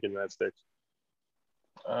 What do you think in that, Sticks?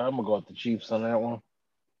 I'm gonna go with the Chiefs on that one.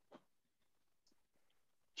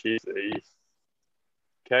 Chiefs, East.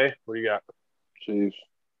 Okay, what do you got? Chiefs.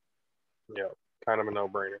 Yeah, kind of a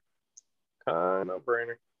no-brainer.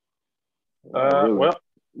 Really. Well,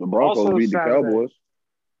 The Broncos beat the Cowboys.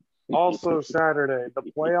 Also Saturday, the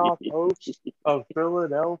playoff hopes of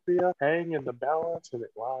Philadelphia hang in the balance, and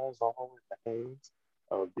it lies all in the hands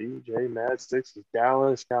of DJ Mad Six's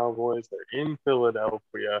Dallas Cowboys. They're in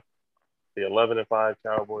Philadelphia. The 11-5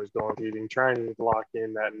 Cowboys going feeding, trying to lock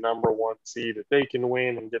in that number one seed if they can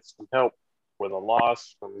win and get some help with a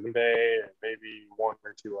loss from Green Bay and maybe one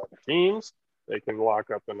or two other teams. They can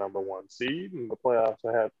lock up the number one seed, and the playoffs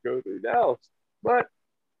will have to go through Dallas. But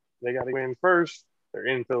they got to win first. They're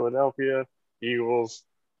in Philadelphia. Eagles,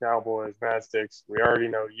 Cowboys, Mad Sticks. We already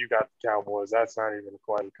know you got the Cowboys. That's not even a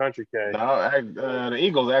question. Country K. No, the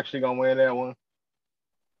Eagles actually gonna win that one.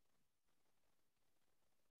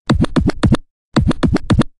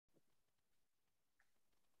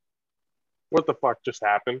 What the fuck just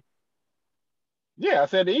happened? Yeah, I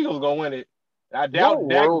said the Eagles gonna win it. I What doubt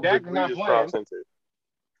world Dak's did we not just playing. cross into?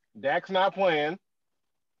 Dak's not playing.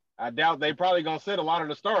 I doubt they probably gonna sit a lot of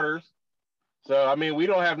the starters. So I mean, we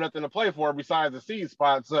don't have nothing to play for besides the seed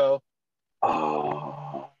spot. So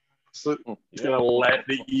So it's gonna let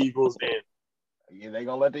the Eagles in. yeah, they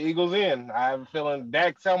gonna let the Eagles in. I have a feeling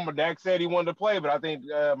Dak said he wanted to play, but I think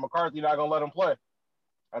McCarthy not gonna let him play.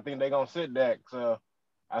 I think they gonna sit Dak. So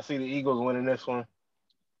I see the Eagles winning this one.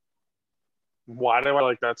 Why do I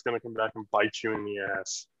like that's gonna come back and bite you in the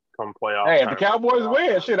ass come playoff Hey, if time? the Cowboys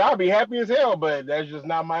win, shit, I'll be happy as hell. But that's just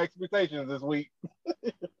not my expectations this week.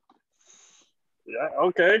 Yeah.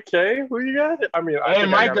 Okay. Kay, who you got? I mean, I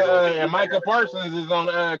And think I gotta go. and Micah Parsons is on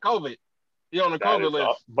COVID. He's on the That COVID is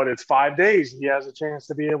list. but it's 5 days. He has a chance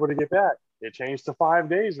to be able to get back. It changed to 5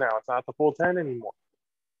 days now. It's not the full 10 anymore.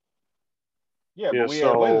 Yeah, Yeah, but we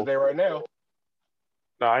at Wednesday right now.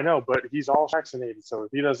 No, I know, but he's all vaccinated, so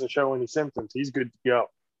if he doesn't show any symptoms, he's good to go.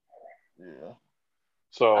 Yeah.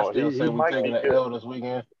 So I still he say we might taking be the good. L this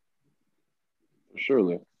weekend.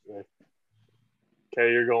 Surely.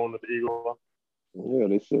 Okay, you're going with the Eagles. Yeah,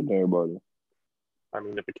 they sitting everybody. I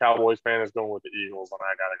mean, if the Cowboys fan is going with the Eagles, then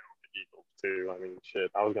I gotta go with the Eagles too. I mean,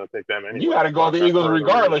 shit, I was gonna pick them anyway. You got to go with the Eagles That further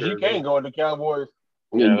regardless. You reassures can't me. go with the Cowboys.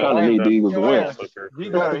 Yeah, you kind of need the Eagles to win. Also true. He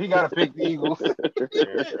got to pick the Eagles.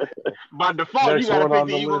 By default, Next you got to one pick on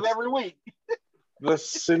the the Eagles list. every week. The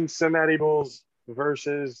Cincinnati Bulls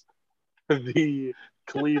versus the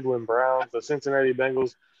Cleveland Browns. The Cincinnati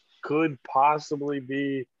Bengals could possibly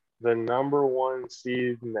be the number one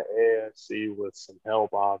seed in the AFC with some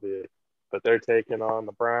help, obviously. But they're taking on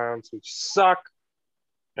the Browns, who suck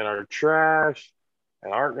and are trash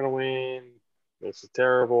and aren't going to win. This is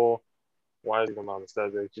terrible. Why is it on the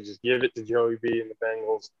subject? You just give it to Joey B and the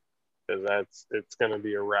Bengals because it's going to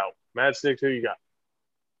be a rout. Mad Sticks, who you got?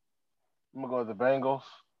 I'm going to go with the Bengals.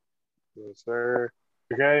 Yes, sir.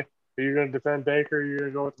 Okay. Are you going to defend Baker? Or are you going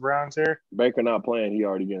to go with the Browns here? Baker not playing. He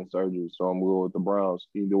already getting surgery, so I'm going with the Browns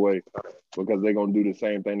either way because they're going to do the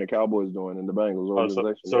same thing the Cowboys doing in the Bengals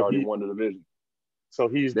organization. So they already won the division. So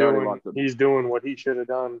he's doing what he should have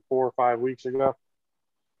done 4 or 5 weeks ago.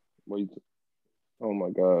 Oh my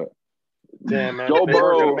God! Damn, man! Joe if they weren't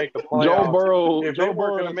Burrow, going to make the playoffs, Joe Burrow, if Joe they weren't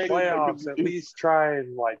Burrow going to make playoffs, at least try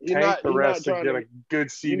and tank the rest and get a good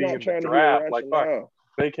seeding in the draft. Like fuck,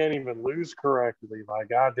 they can't even lose correctly. Like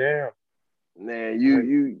goddamn. Man,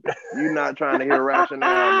 you not trying to hear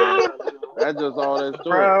rationale, man. That's just all that's to it.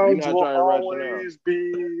 You're not will trying to always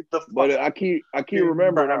be the. But I keep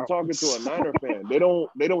remembering I'm talking to a Niner fan. They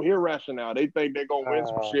don't hear rationale. They think they're gonna win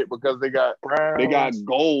some shit because they got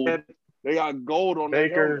gold. They got gold on their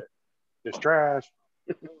helmet. It's trash.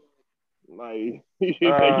 Like you think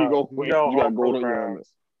you gonna win? You got gold on your helmet.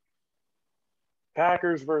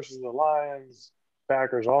 Packers versus the Lions.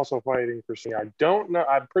 Packers also fighting for seeding. I don't know.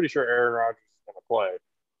 I'm pretty sure Aaron Rodgers is going to play.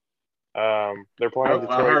 They're playing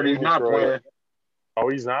Detroit. I heard he's not playing. Oh,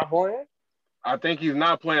 he's not playing? I think he's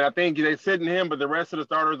not playing. I think they're sitting him, but the rest of the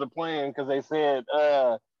starters are playing because they said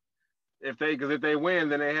if they win,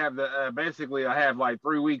 then they have the basically I have like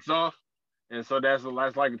 3 weeks off, and so that's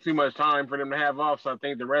like too much time for them to have off. So I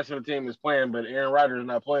think the rest of the team is playing, but Aaron Rodgers is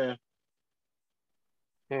not playing.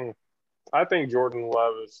 I think Jordan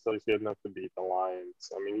Love is still good enough to beat the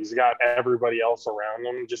Lions. I mean, he's got everybody else around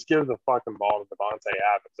him. Just give the fucking ball to Devontae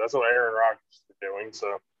Adams. That's what Aaron Rodgers is doing.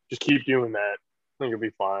 So just keep doing that. I think it'll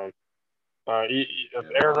be fine. If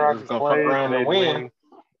Aaron Rodgers plays and they win,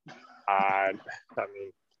 I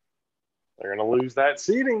mean, they're going to lose that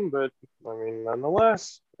seeding. But, I mean,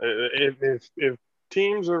 nonetheless, if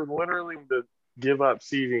teams are literally to give up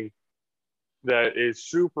seeding that is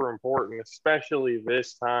super important, especially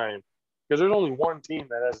this time, because there's only one team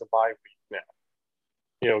that has a bye week now.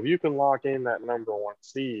 You know, if you can lock in that number 1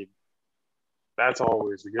 seed, that's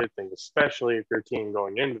always a good thing, especially if your team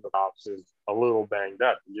going into the playoffs is a little banged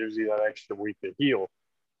up. It gives you that extra week to heal.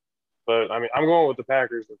 But, I mean, I'm going with the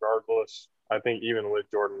Packers regardless. I think even with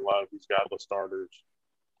Jordan Love, he's got the starters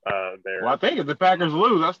there. Well, I think if the Packers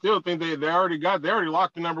lose, I still think they already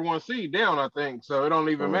locked the number 1 seed down, I think. So it don't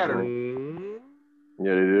even matter.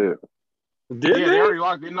 Yeah, they did. They already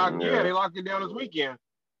locked it. They locked it down this weekend.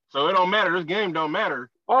 So it don't matter. This game don't matter.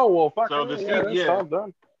 Oh, well, fuck. So that's all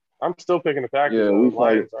done. I'm still picking the Packers. Yeah, the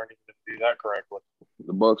Lions aren't even going to do that correctly.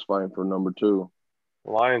 The Bucs fighting for number 2.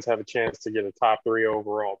 The Lions have a chance to get a top 3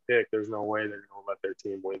 overall pick. There's no way they're going to let their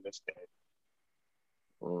team win this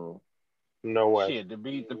game. No way. Shit, to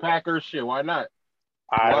beat the Packers, shit, why not?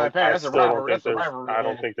 I don't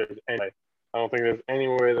think there's any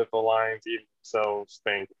way that the Lions even themselves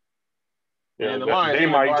think. Yeah, they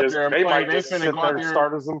might just sit there and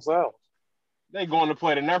start as themselves. They're going to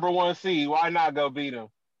play the number 1 seed. Why not go beat them?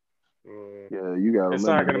 Yeah, you got. It's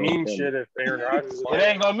not going to mean shit if Aaron Rodgers. It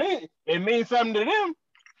ain't going to mean. It means something to them.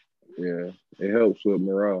 Yeah, it helps with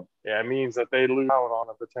morale. Yeah, it means that they lose out on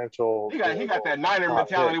a potential. He got that Niner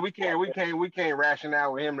mentality. We can't ration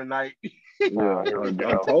out with him tonight. Yeah,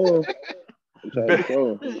 I told him.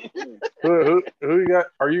 Who you got?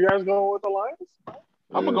 Are you guys going with the Lions?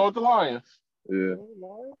 I'm gonna go with the Lions. Yeah.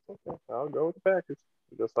 Okay. I'll go with the Packers.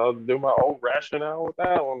 I'll do my old rationale with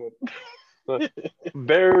that one.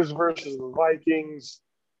 Bears versus the Vikings.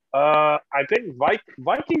 I think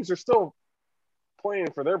Vikings are still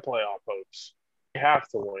playing for their playoff hopes. They have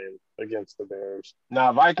to win against the Bears.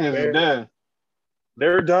 Nah, Vikings are done.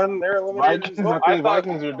 They're done. They're eliminated. I think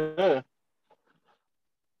Vikings are done.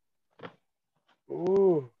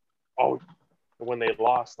 Ooh. Oh, when they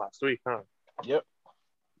lost last week, huh? Yep.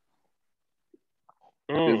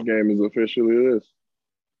 This game is officially this.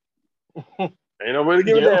 Ain't nobody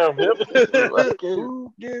giving a damn. Yep.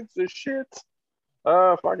 Who gives a shit?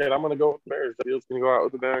 Fuck it. I'm gonna go with the Bears. The Bills gonna go out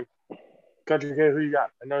with the bang. Country K, who you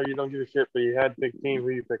got? I know you don't give a shit, but you had to pick a team. Who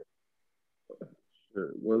you picking?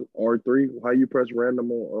 Sure. What R3? How you press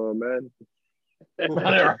random on Madden?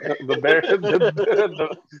 The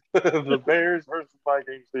Bears versus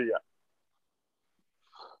Vikings. Who you got?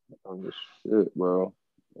 Oh shit, bro.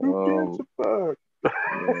 Who gives a fuck?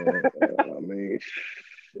 I mean,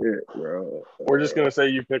 shit, bro. We're just gonna say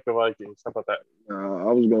you picked the Vikings. How about that?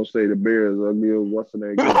 I was gonna say the Bears. I'll give what's the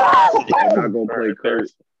name? They're not gonna play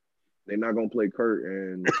Kurt. They're not gonna play Kurt,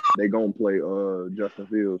 and they gonna play Justin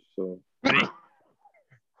Fields. So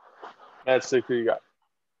that's sick. Who you got?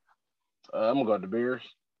 I'm gonna go with the Bears.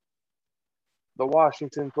 The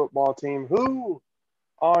Washington football team, who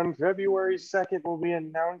on February 2nd will be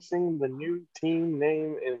announcing the new team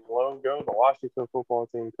name and logo. The Washington football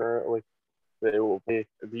team currently, they will be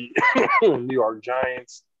the New York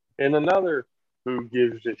Giants in another who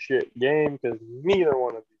gives a shit game because neither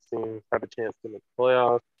one of these teams have a chance to make the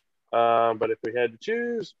playoffs. But if we had to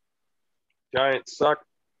choose, Giants suck.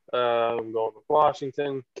 I'm going with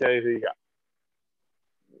Washington. Okay, who you got?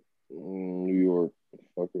 New York.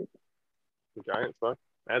 Fuck it. Giants suck.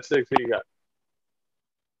 That's 6. Who you got?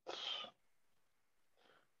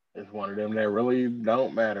 It's one of them that really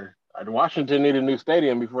don't matter. Washington need a new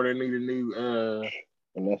stadium before they need a new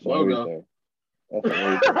And that's logo. everything. That's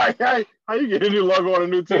everything. How you get a new logo on a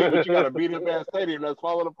new team, but you got a beat up ass stadium that's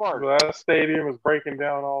falling apart? That stadium is breaking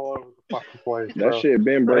down all over the fucking place, bro. That shit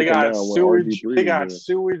been breaking down when sewage. RG3 They got was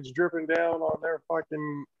sewage dripping down on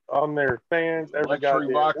their fans. Every Luxury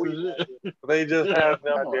goddamn boxes. week. They just had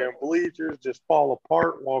goddamn bleachers just fall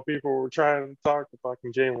apart while people were trying to talk to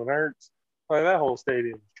fucking Jalen Hurts. Like, that whole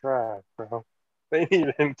stadium is trash, bro. They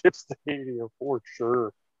need a new stadium for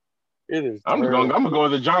sure. It is. I'm gonna go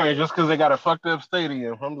with the Giants just because they got a fucked up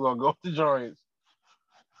stadium. I'm gonna go with the Giants.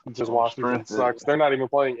 Just Washington sucks. They're not even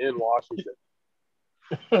playing in Washington.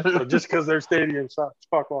 So just because their stadium sucks,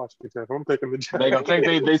 fuck Washington. I'm picking the Giants. They gonna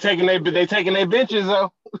take they taking their benches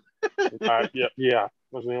though. Yeah.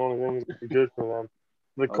 That's the only thing that's good for them.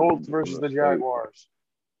 The Colts versus the Jaguars.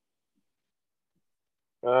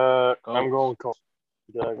 I'm going Colts.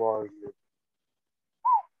 Jaguars.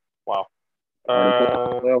 Wow.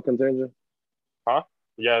 playoff contention? Huh?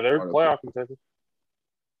 Yeah, they're playoff contention.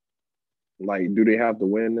 Like, do they have to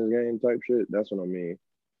win this game type shit? That's what I mean.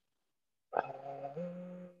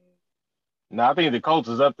 No, I think the Colts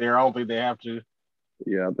is up there. I don't think they have to.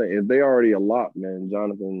 Yeah, I think if they already a lock, man,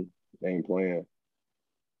 Jonathan ain't playing.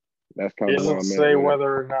 That's kind of where I'm at. It doesn't say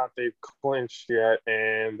whether or not they've clinched yet,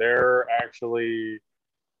 and they're actually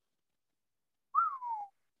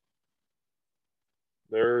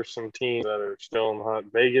there are some teams that are still in the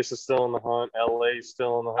hunt. Vegas is still in the hunt. LA is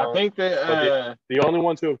still in the hunt. I think that the only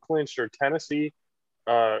ones who have clinched are Tennessee,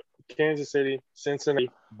 Kansas City,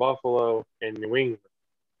 Cincinnati, Buffalo, and New England.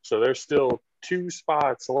 So there's still 2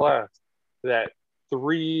 spots left that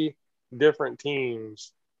 3 different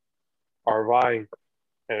teams are vying for.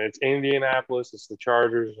 And it's Indianapolis, it's the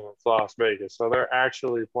Chargers, and it's Las Vegas. So they're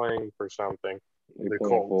actually playing for something. They're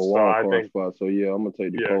playing for a wild card spot. So, yeah, I'm going to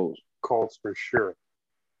take the Colts. Colts for sure.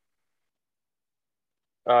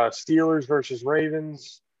 Steelers versus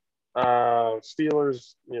Ravens.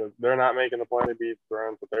 Steelers, they're not making the play to beat the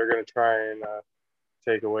Browns, but they're going to try and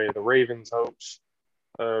take away the Ravens' hopes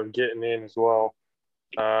of getting in as well.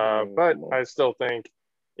 But I still think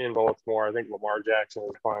in Baltimore, I think Lamar Jackson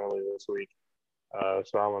is finally this week.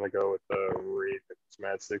 So I'm going to go with the Ravens.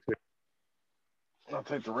 Matt 60. I'll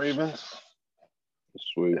take the Ravens.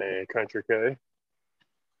 Sweet. And Country K.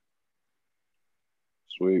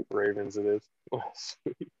 Sweet. Ravens it is.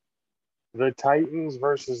 The Titans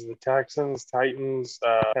versus the Texans. Titans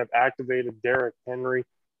have activated Derrick Henry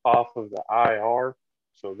off of the IR.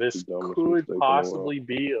 So this could possibly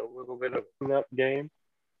be a little bit of a cleanup game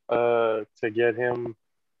to get him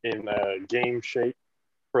in game shape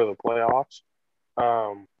for the playoffs.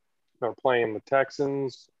 They're playing the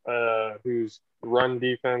Texans, whose run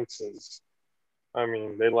defense is,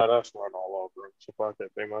 they let us run all over them. So fuck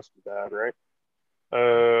it, they must be bad, right?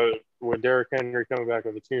 With Derrick Henry coming back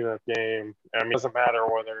with a tune-up game, it doesn't matter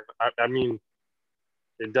whether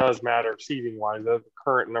it does matter seeding-wise. They're the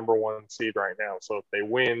current number 1 seed right now. So if they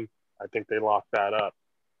win, I think they lock that up.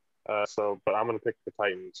 But I'm going to pick the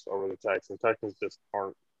Titans over the Texans. Texans just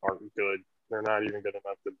aren't good. They're not even good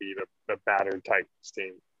enough to beat a battered Titans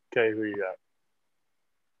team. Okay, who you got?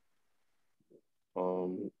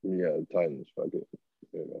 Yeah, the Titans. Fuck it.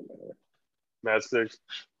 Matt 6.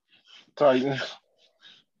 Titans.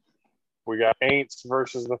 We got Saints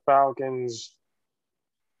versus the Falcons.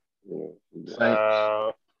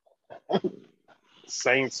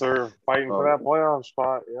 Saints are fighting for that playoff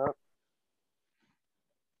spot. Yep.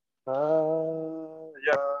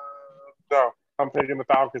 No, I'm picking the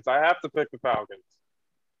Falcons. I have to pick the Falcons.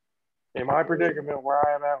 In my predicament where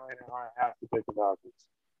I am at right now, I have to pick the Falcons.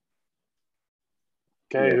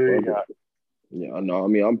 Okay, who you got? Yeah, I know.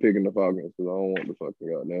 I'm picking the Falcons because I don't want the fucking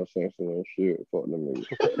goddamn Saints and shit. Fuck them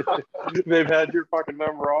niggas. They've had your fucking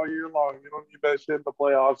number all year long. You don't need that shit in the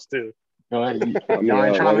playoffs, too. Y'all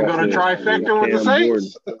ain't trying to go to trifecta with the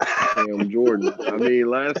Saints? Cam Jordan.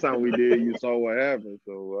 Last time we did, you saw what happened.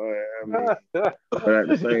 So, but at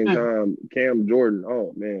the same time, Cam Jordan,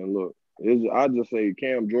 oh, man, look. I just say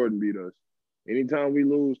Cam Jordan beat us. Anytime we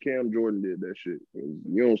lose, Cam Jordan did that shit.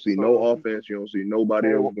 You don't see no offense. You don't see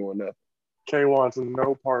nobody else doing nothing. K wants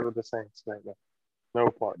no part of the Saints right now. No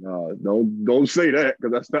part. No, don't say that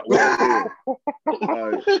because that's not what I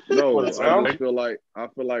said. No, What I it sound just feel like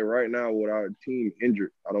right now with our team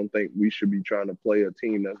injured, I don't think we should be trying to play a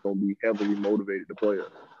team that's going to be heavily motivated to play us.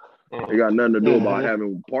 It got nothing to do about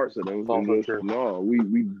having parts of them. Also It's just, true. no, we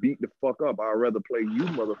beat the fuck up. I'd rather play you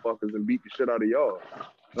motherfuckers than beat the shit out of y'all.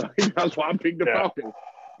 That's why I picked the Falcons.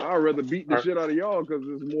 I'd rather beat the shit out of y'all because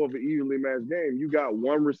it's more of an evenly matched game. You got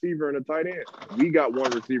one receiver and a tight end. We got one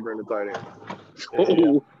receiver and a tight end.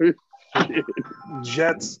 So,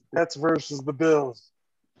 Jets versus the Bills.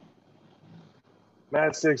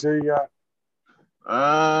 Matt Six, who you got?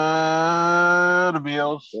 The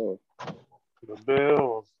Bills. so, The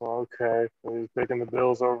Bills. Okay. So he's picking the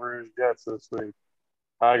Bills over his Jets this week.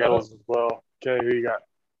 I got those as well. Okay, who you got?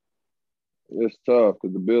 it's tough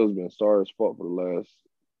because the Bills been sorry as fuck for the last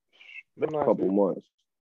couple months.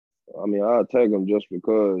 I mean, I'll take them just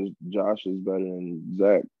because Josh is better than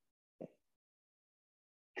Zach.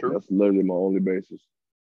 True. That's literally my only basis.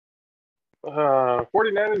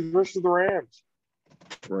 49ers versus the Rams.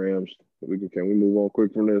 Rams. Can we move on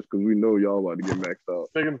quick from this? Because we know y'all about to get maxed out.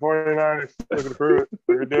 Picking the 49ers. Looking to prove it.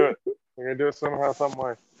 We're going to do it. We're going to do it somehow, some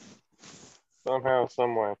way. Somehow,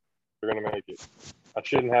 some way. We're going to make it. I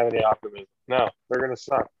shouldn't have any optimism. No, they're going to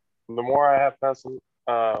suck. The more I have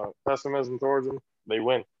pessimism towards them, they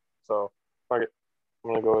win. So, fuck it.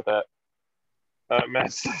 I'm going to go with that.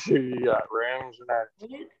 Matt, who you got? Rams or Niners? Do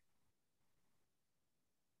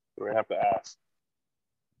we have to ask?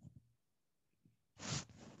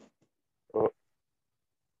 Oh,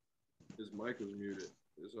 His mic is muted.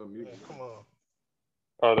 It's unmuted. Yeah, come on.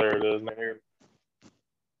 oh, there it is. Now here.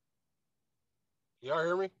 Y'all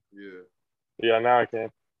hear me? Yeah. Yeah, now I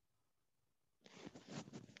can.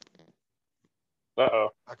 Uh-oh.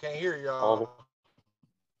 I can't hear y'all.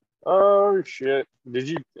 Oh, shit. I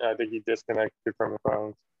think you disconnected from the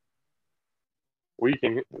phones. We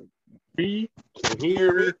can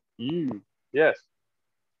hear you. Yes.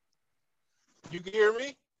 You can hear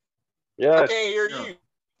me? Yes. I can't hear you.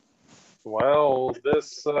 Well,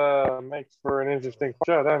 this makes for an interesting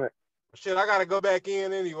show, doesn't it? Shit, I gotta go back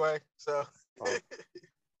in anyway. So pick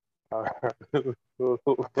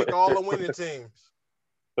all the winning teams.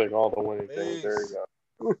 Pick all the winning teams. There you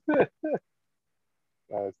go.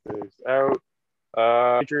 That's out.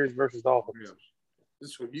 Patriots versus Dolphins. Rams.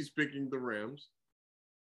 This one, he's picking the Rams.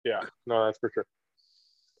 Yeah, no, that's for sure.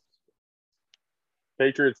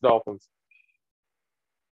 Patriots, Dolphins.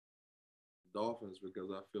 Dolphins,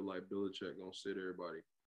 because I feel like Belichick gonna sit everybody.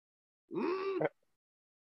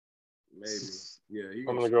 Maybe. Yeah,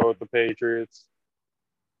 I'm gonna go with the Patriots.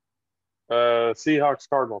 Seahawks,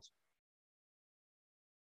 Cardinals.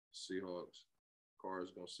 Seahawks.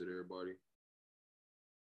 Cards gonna sit everybody.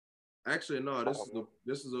 Actually, no.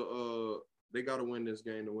 This is a they gotta win this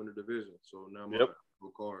game to win the division. So now I'm gonna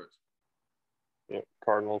go Cards. Yep,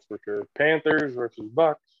 Cardinals for sure. Panthers versus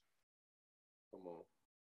Bucks. Come on.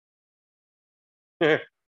 Yeah,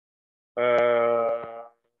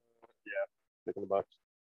 picking the Bucks.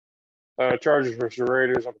 Chargers versus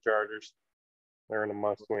Raiders. I'm the Chargers. They're in a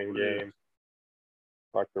must-win game.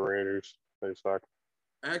 Fuck the Raiders. They suck.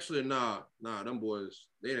 Actually, nah. Them boys,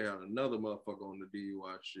 they got another motherfucker on the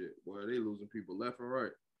DUI shit. Boy, they losing people left and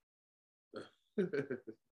right.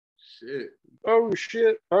 Shit. Oh,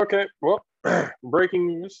 shit. Okay. Well, breaking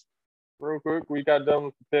news. Real quick. We got done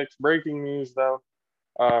with the picks. Breaking news, though.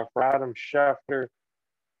 For Adam Schefter,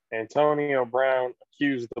 Antonio Brown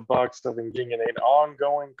accused the Bucs of engaging in an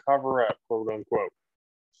ongoing cover-up, quote unquote.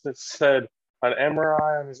 It said an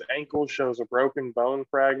MRI on his ankle shows a broken bone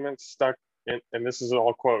fragment stuck in, and this is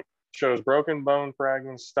all quote, shows broken bone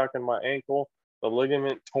fragments stuck in my ankle, the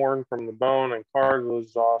ligament torn from the bone, and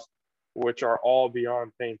cartilage lost, which are all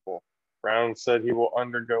beyond painful. Brown said he will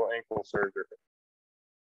undergo ankle surgery.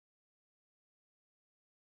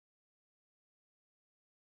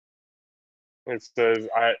 It says,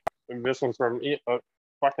 this one's from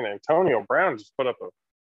fucking Antonio Brown just put up a,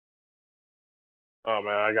 oh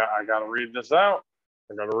man, I gotta read this out.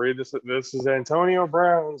 I gotta read this. This is Antonio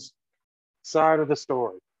Brown's side of the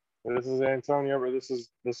story. This is Antonio, but this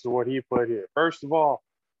is what he put here. First of all,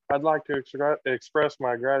 I'd like to express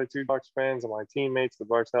my gratitude to Bucs fans and my teammates. The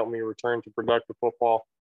Bucs helped me return to productive football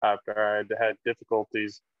after I had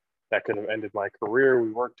difficulties that could have ended my career.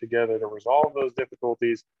 We worked together to resolve those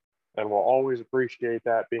difficulties, and we'll always appreciate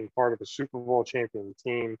that. Being part of a Super Bowl champion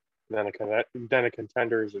team, then a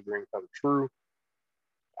contender is a dream come true.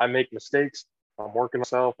 I make mistakes. I'm working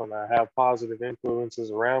myself, and I have positive influences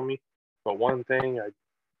around me. But one thing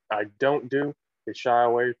I don't do is shy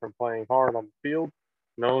away from playing hard on the field.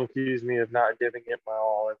 No one accused me of not giving it my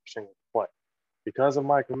all every single play. Because of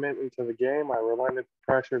my commitment to the game, I relented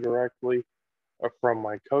the pressure directly from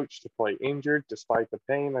my coach to play injured. Despite the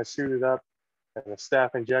pain, I suited up, and the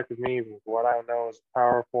staff injected me with what I know is a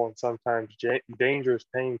powerful and sometimes dangerous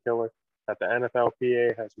painkiller that the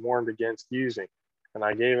NFLPA has warned against using, and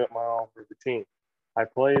I gave it my all for the team. I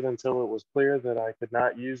played until it was clear that I could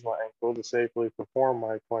not use my ankle to safely perform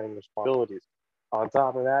my playing responsibilities. On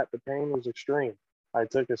top of that, the pain was extreme. I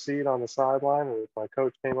took a seat on the sideline, and my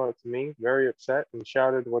coach came up to me, very upset, and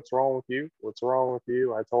shouted, "What's wrong with you? What's wrong with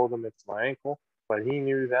you?" I told him it's my ankle, but he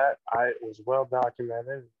knew that it was well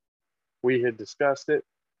documented. We had discussed it.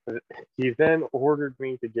 He then ordered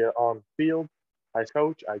me to get on the field. I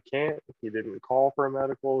coach, I can't. He didn't call for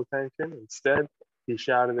medical attention. Instead, he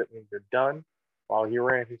shouted at me, "You're done," while he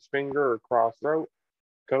ran his finger across throat.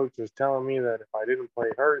 Coach was telling me that if I didn't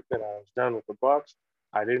play hurt, then I was done with the Bucs.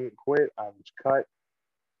 I didn't quit. I was cut.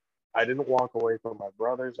 I didn't walk away from my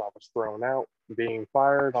brothers. I was thrown out. Being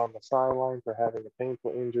fired on the sideline for having a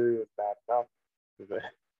painful injury was bad enough.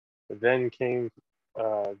 Then came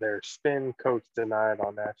their spin. Coach denied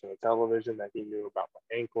on national television that he knew about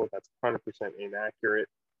my ankle. That's 100% inaccurate.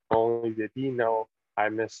 Only did he know I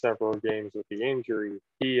missed several games with the injury.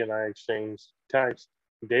 He and I exchanged texts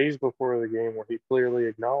days before the game where he clearly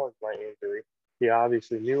acknowledged my injury. He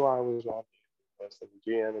obviously knew I was on the list, and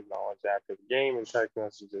the GM acknowledged after the game in text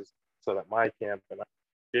messages so that my camp and I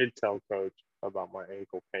did tell Coach about my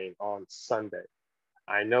ankle pain on Sunday.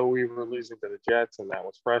 I know we were losing to the Jets, and that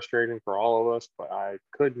was frustrating for all of us, but I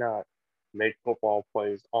could not make football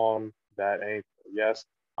plays on that ankle. Yes,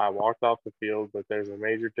 I walked off the field, but there's a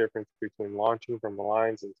major difference between launching from the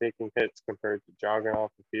lines and taking hits compared to jogging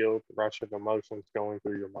off the field, rush of emotions going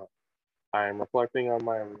through your mind. I am reflecting on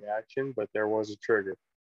my reaction, but there was a trigger.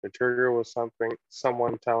 The trigger was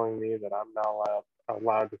someone telling me that I'm not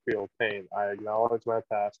allowed to feel pain. I acknowledge my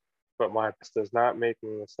past, but my past does not make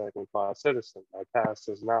me a second-class citizen. My past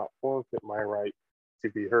does not forfeit my right to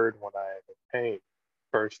be heard when I am in pain.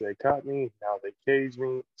 First they cut me, now they cage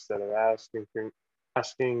me. Instead of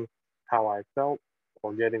asking how I felt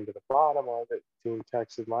or getting to the bottom of it, the team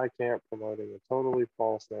texted my camp promoting a totally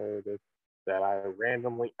false narrative that I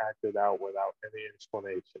randomly acted out without any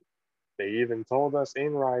explanation. They even told us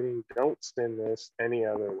in writing, "Don't spin this any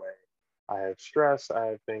other way. I have stress, I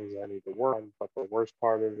have things I need to work on," but the worst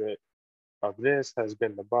part of this has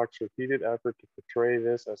been the Bucs' repeated effort to portray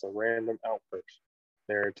this as a random outburst.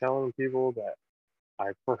 They're telling people that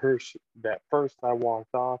first I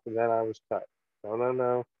walked off and then I was cut. No, no,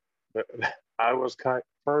 no. But I was cut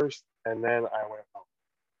first and then I went home.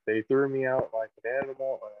 They threw me out like an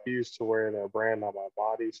animal and I used to wear their brand on my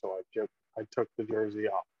body, so I took the jersey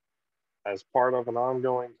off. As part of an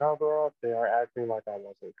ongoing cover-up, they are acting like I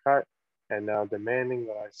wasn't cut and now demanding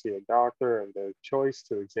that I see a doctor and their choice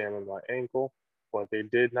to examine my ankle. What they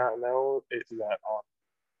did not know is that on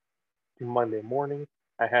Monday morning,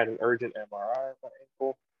 I had an urgent MRI of my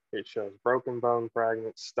ankle. It shows broken bone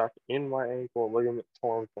fragments stuck in my ankle, ligament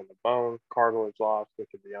torn from the bone, cartilage lost,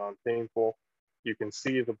 which is beyond painful. You can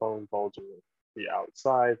see the bone bulging the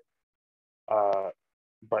outside,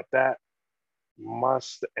 but that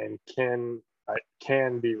must and can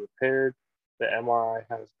be repaired. The MRI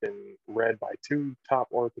has been read by two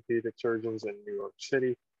top orthopedic surgeons in New York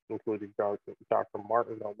City, including Dr.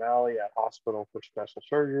 Martin O'Malley at Hospital for Special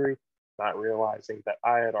Surgery. Not realizing that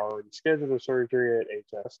I had already scheduled a surgery at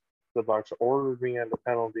HS, the Bucs ordered me under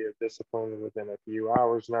penalty of discipline within a few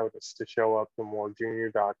hours' notice to show up to more junior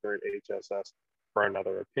doctor at HSS for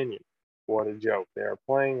another opinion. What a joke. They are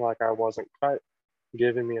playing like I wasn't cut,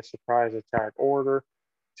 giving me a surprise attack order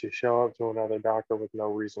to show up to another doctor with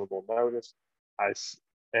no reasonable notice,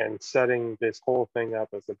 and setting this whole thing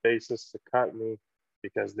up as a basis to cut me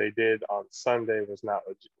because what they did on Sunday was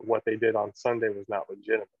not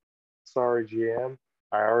legitimate. Sorry, GM.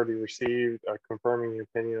 I already received a confirming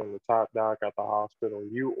opinion on the top doc at the hospital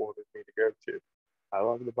you ordered me to go to. I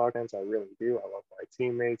love the Buccaneers, I really do. I love my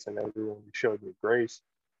teammates and everyone who showed me grace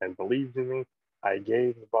and believed in me. I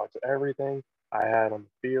gave the Bucs everything I had on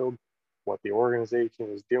the field. What the organization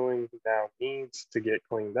is doing now needs to get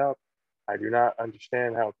cleaned up. I do not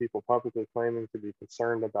understand how people publicly claiming to be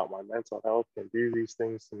concerned about my mental health can do these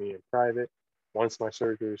things to me in private. Once my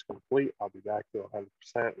surgery is complete, I'll be back to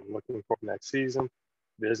 100% and looking for next season.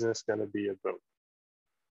 Business going to be a boom.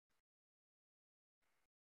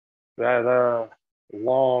 That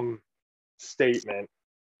long statement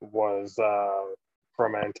was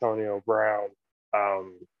from Antonio Brown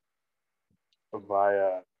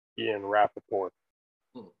via Ian Rappaport.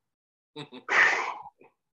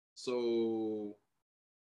 So,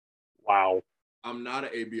 wow. I'm not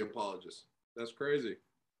an AB apologist. That's crazy.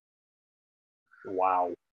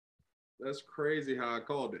 Wow. That's crazy how I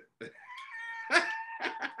called it.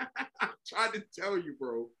 I tried to tell you,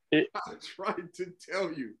 bro. I tried to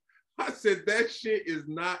tell you. I said that shit is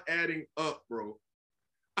not adding up, bro.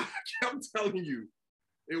 I kept telling you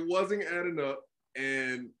it wasn't adding up,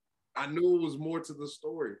 and I knew it was more to the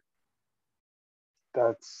story.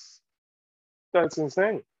 That's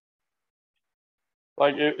insane.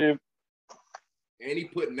 Like if And he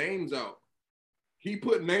put names out. He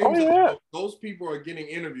put names out. Those people are getting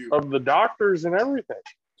interviewed. Of the doctors and everything.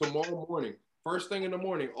 Tomorrow morning. First thing in the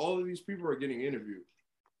morning, all of these people are getting interviewed.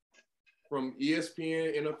 From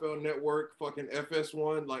ESPN, NFL Network, fucking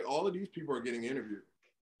FS1, like all of these people are getting interviewed.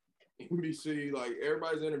 NBC, like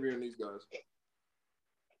everybody's interviewing these guys.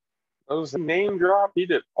 That was a name drop. He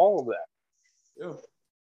did all of that. Yeah.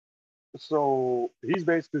 So he's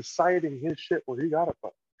basically citing his shit where he got it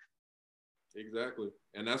from. Exactly.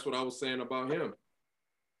 And that's what I was saying about him.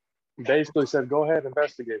 Basically said, go ahead,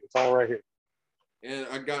 investigate. It's all right here. And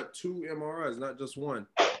I got 2 MRIs, not just one.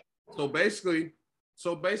 So basically,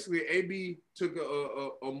 AB took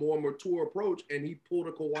a more mature approach, and he pulled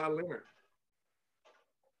a Kawhi Leonard.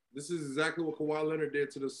 This is exactly what Kawhi Leonard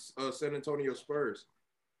did to the San Antonio Spurs.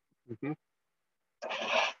 Mm-hmm.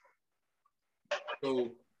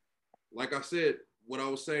 So, like I said, what I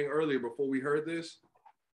was saying earlier before we heard this,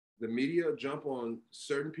 the media jump on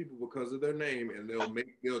certain people because of their name, and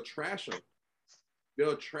they'll trash them.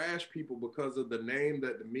 They'll trash people because of the name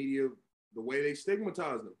that the media, the way they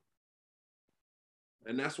stigmatize them.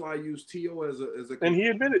 And that's why I use T.O. as a. And he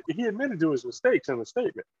admitted to his mistakes in the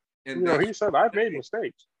statement. And he said, I've made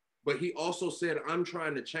mistakes. But he also said, I'm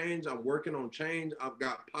trying to change. I'm working on change. I've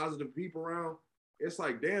got positive people around. It's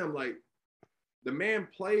like, damn, like the man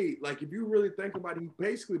played, like if you really think about it, he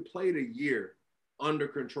basically played a year under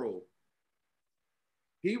control.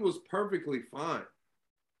 He was perfectly fine.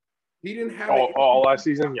 He didn't have all last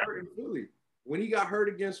season. Yeah. In Philly. When he got hurt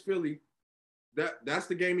against Philly, that's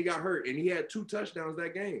the game he got hurt, and he had 2 touchdowns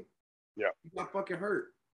that game. Yeah, he got fucking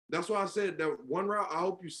hurt. That's why I said that one route. I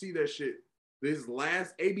hope you see that shit. AB's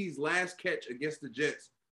last catch against the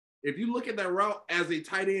Jets. If you look at that route as a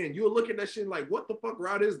tight end, you'll look at that shit like, what the fuck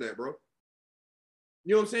route is that, bro?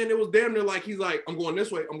 You know what I'm saying? It was damn near like he's like, I'm going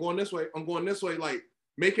this way, I'm going this way, I'm going this way, like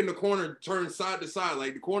making the corner turn side to side.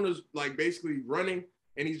 Like the corner's like basically running,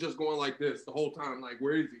 and he's just going like this the whole time. Like,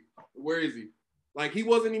 where is he? Where is he? Like he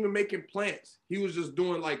wasn't even making plants. He was just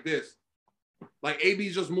doing like this. Like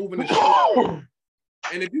AB's just moving the shit.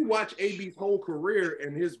 And if you watch AB's whole career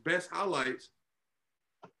and his best highlights,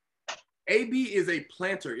 AB is a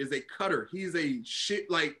planter, is a cutter. He's a shit,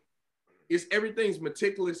 like, everything's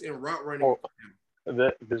meticulous in route running. Oh,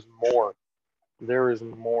 there's more. There is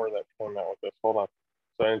more that came out with this. Hold on.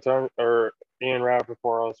 So Ian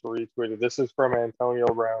Rappaport also retweeted. This is from Antonio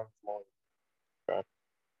Brown's morning. Okay.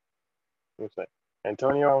 Let me say.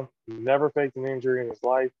 Antonio never faked an injury in his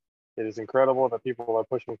life. It is incredible that people are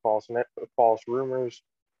pushing false rumors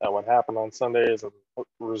that what happened on Sunday is a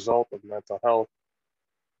result of mental health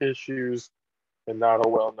issues and not a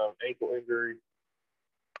well-known ankle injury.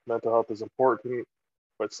 Mental health is important,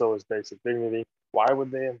 but so is basic dignity. Why would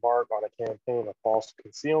they embark on a campaign of false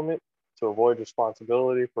concealment to avoid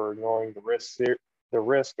responsibility for ignoring the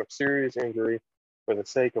risk of serious injury for the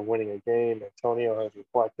sake of winning a game? Antonio has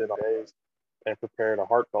reflected on days and prepared a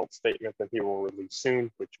heartfelt statement that he will release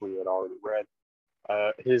soon, which we had already read.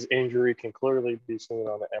 His injury can clearly be seen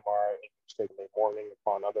on the MRI image taken in the morning.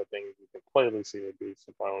 Upon other things, you can clearly see a piece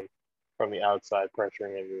of bone from the outside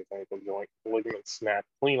pressuring into his ankle joint. The ligament snapped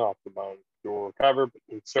clean off the bone. He will recover, but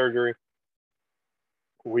needs surgery.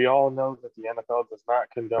 We all know that the NFL does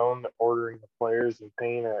not condone ordering the players in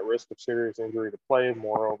pain or at risk of serious injury to play.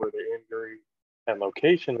 Moreover, the injury and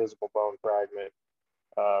location visible bone fragment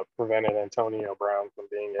prevented Antonio Brown from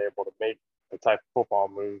being able to make the type of football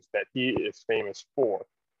moves that he is famous for.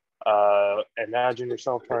 Imagine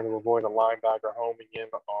yourself trying to avoid a linebacker homing in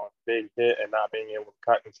on a big hit and not being able to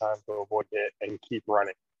cut in time to avoid it and keep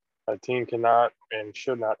running. A team cannot and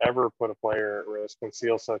should not ever put a player at risk.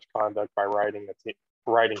 Conceal such conduct by writing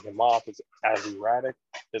him off as erratic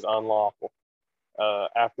is unlawful.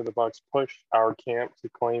 After the Bucs pushed our camp to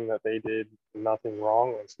claim that they did nothing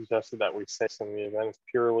wrong and suggested that we say in the event is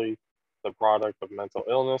purely the product of mental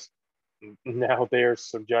illness, now they are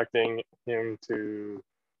subjecting him to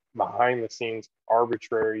behind the scenes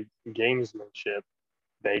arbitrary gamesmanship.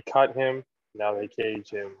 They cut him, now they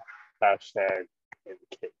cage him. Hashtag in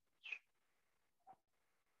the cage.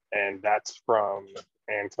 And that's from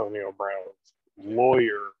Antonio Brown's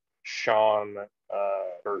lawyer, Sean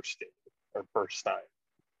Burstein.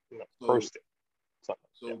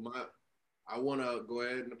 I want to go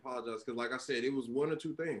ahead and apologize because, like I said, it was one or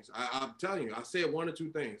two things. I'm telling you, I said one or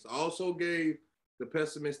two things. I also gave the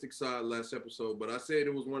pessimistic side last episode, but I said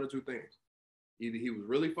it was one or two things. Either he was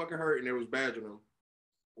really fucking hurt and there was badgering him,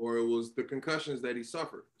 or it was the concussions that he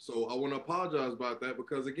suffered. So I want to apologize about that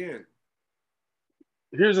because, again,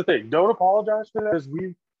 here's the thing. Don't apologize for that because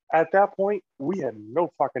at that point, we had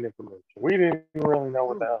no fucking information. We didn't really know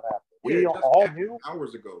what the hell happened. We all knew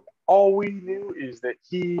hours ago. All we knew is that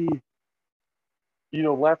he,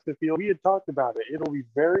 left the field. We had talked about it. It'll be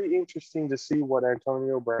very interesting to see what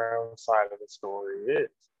Antonio Brown's side of the story is.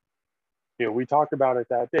 We talked about it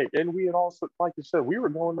that day. And we had also, like you said, we were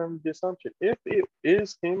going under the assumption if it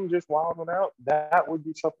is him just wilding out, that would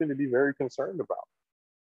be something to be very concerned about.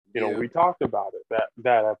 We talked about it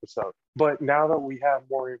that episode. But now that we have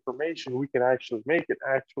more information, we can actually make an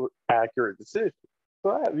accurate decision.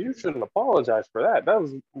 So you shouldn't apologize for that. That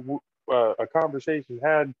was a conversation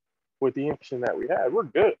had with the information that we had. We're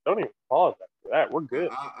good. Don't even apologize for that. We're good.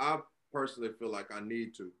 I personally feel like I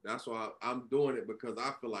need to. That's why I'm doing it because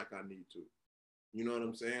I feel like I need to. You know what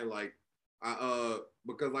I'm saying? Like,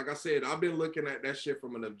 because like I said, I've been looking at that shit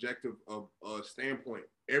from an objective standpoint.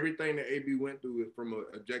 Everything that AB went through is from an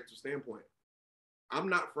objective standpoint. I'm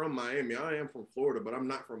not from Miami. I am from Florida, but I'm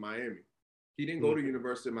not from Miami. He didn't go to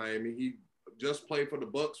University of Miami. He just played for the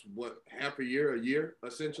Bucs, half a year,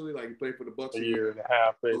 essentially. Like he played for the Bucs a year and a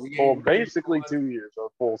half. So basically 2 years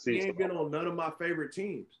of full season. He ain't been on none of my favorite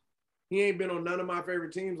teams. He ain't been on none of my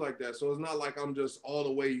favorite teams like that. So it's not like I'm just all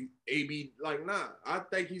the way AB. Like, nah. I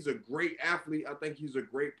think he's a great athlete. I think he's a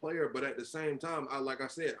great player. But at the same time, like I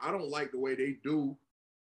said, I don't like the way they do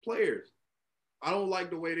players. I don't like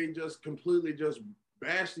the way they just completely just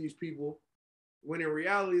bash these people. When in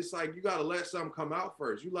reality, it's like you gotta let something come out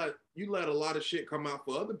first. You let a lot of shit come out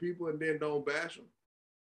for other people and then don't bash them.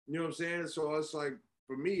 You know what I'm saying? So it's like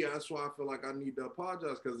for me, that's why I feel like I need to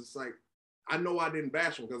apologize because it's like I know I didn't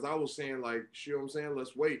bash him because I was saying like, you know what I'm saying?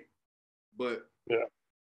 Let's wait. But yeah,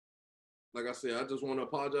 like I said, I just want to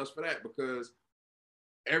apologize for that because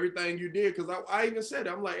everything you did, because I even said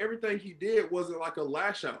it, I'm like everything he did wasn't like a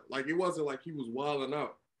lash out. Like it wasn't like he was wilding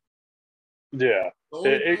out. Yeah,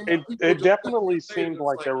 it definitely seemed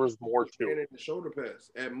like there was more to it. The shoulder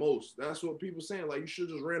pass at most. That's what people saying. Like you should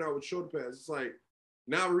just ran out with shoulder pass. It's like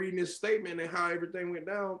now reading this statement and how everything went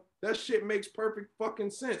down, that shit makes perfect fucking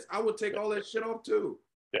sense. I would take all that shit off too.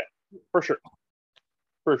 Yeah, for sure.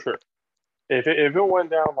 If it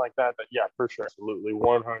went down like that, yeah, for sure, absolutely,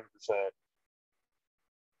 100%.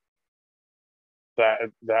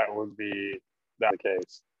 That would be the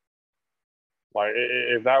case. Like,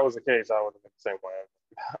 if that was the case, I would have been the same way.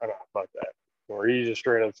 I don't fuck that. Where he just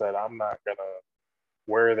straight up said, I'm not going to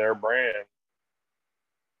wear their brand,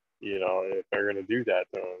 if they're going to do that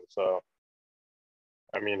to him. So,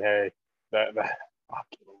 I mean, hey, that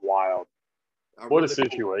fucking wild. What a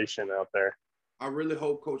situation out there. I really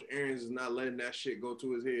hope Coach Arians is not letting that shit go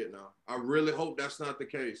to his head now. I really hope that's not the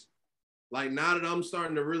case. Like, now that I'm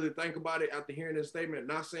starting to really think about it after hearing this statement,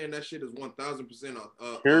 not saying that shit is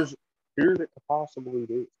 1,000% Here's it could possibly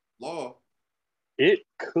do. Law. It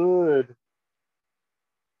could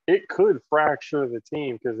fracture the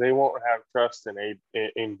team because they won't have trust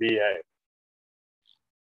in BA.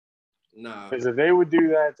 Nah. Because if they would do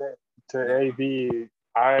that to AB,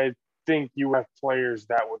 I think you have players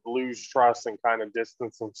that would lose trust and kind of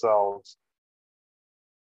distance themselves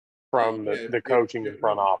from the coaching in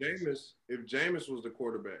front office. If Jameis was the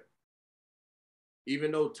quarterback,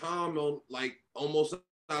 even though Tom almost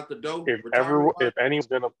out the door. If anyone's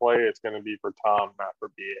gonna play, it's gonna be for Tom, not for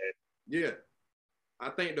BA. Yeah, I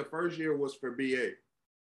think the first year was for BA.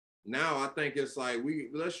 Now I think it's like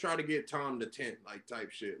let's try to get Tom to 10, like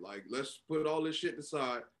type shit. Like let's put all this shit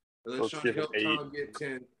aside and let's try to help Tom get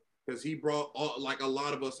 10 because he brought a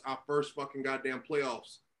lot of us our first fucking goddamn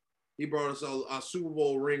playoffs. He brought us a Super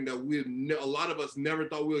Bowl ring that a lot of us never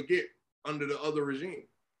thought we'd get under the other regime.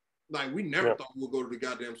 Like we never thought we'd go to the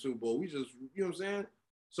goddamn Super Bowl. We just, you know what I'm saying?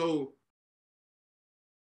 So,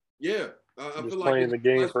 yeah, I feel like playing the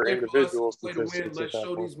game for individuals to win. Let's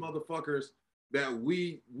show these motherfuckers that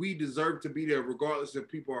we deserve to be there, regardless if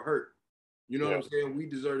people are hurt. You know what I'm saying? We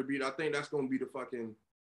deserve to be there. I think that's going to be the fucking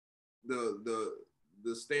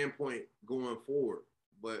the standpoint going forward.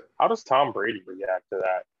 But how does Tom Brady react to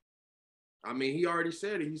that? I mean, he already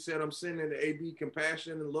said it. He said, "I'm sending the AB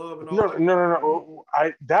compassion and love and all." No.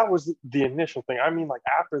 That was the initial thing. I mean, like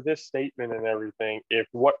after this statement and everything, if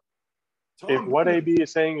what AB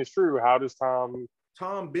is saying is true, how does Tom?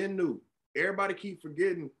 Tom Ben knew. Everybody keep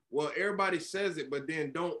forgetting. Well, everybody says it, but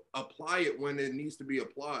then don't apply it when it needs to be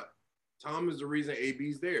applied. Tom is the reason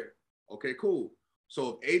AB's there. Okay, cool.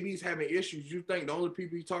 So if AB's having issues, you think the only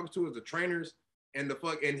people he's talking to is the trainers and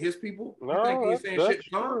his people? You think No, he's saying that's shit to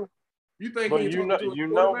Tom? true. You think But he ain't talking to his you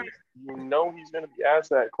quarterback? know he's going to be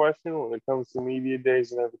asked that question when it comes to media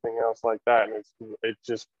days and everything else like that, and it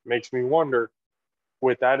just makes me wonder,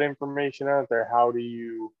 with that information out there, how do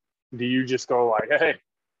you just go like, hey,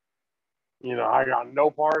 I got no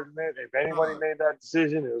part in it. If anybody made that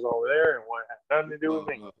decision, it was over there, and what had nothing to do with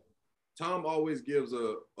me. Tom always gives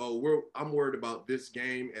I'm worried about this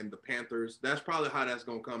game and the Panthers. That's probably how that's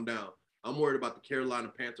gonna come down. I'm worried about the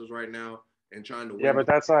Carolina Panthers right now and trying to win. Yeah, but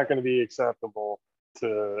that's not going to be acceptable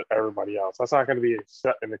to everybody else. That's not going to be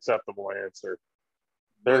an acceptable answer.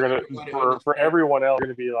 They're going to, for everyone else, going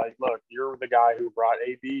to be like, look, you're the guy who brought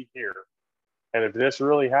AB here. And if this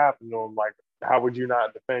really happened to him, like, how would you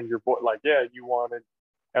not defend your boy? Like, yeah, you wanted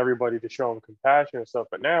everybody to show him compassion and stuff,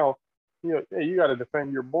 but now, hey, you got to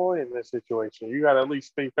defend your boy in this situation. You got to at least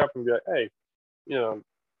speak up and be like, hey,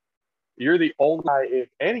 you're the only guy, if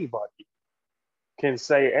anybody can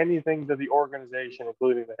say anything to the organization,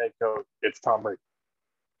 including the head coach, it's Tom Brady.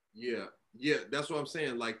 Yeah, that's what I'm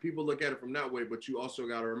saying. Like, people look at it from that way, but you also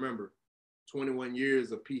got to remember 21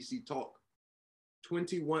 years of PC talk.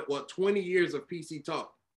 20 years of PC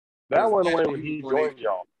talk. That went away when he joined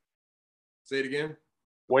y'all. Say it again.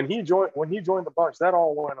 When he joined the Bucs, that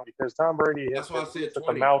all went away because Tom Brady has why I said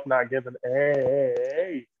the mouth not giving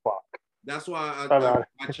a fuck. That's why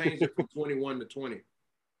I changed it from 21 to 20.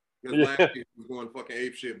 Because last year was going fucking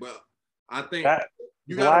ape shit. But I think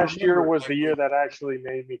last year was the year that actually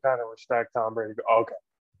made me kind of respect Tom Brady. Okay,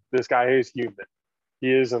 this guy is human.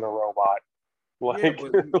 He isn't a robot.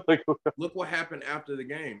 Look what happened after the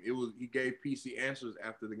game. He gave PC answers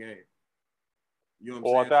after the game. You know what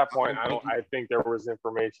I'm saying? At that point, I think there was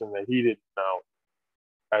information that he didn't know.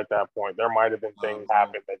 At that point, there might have been things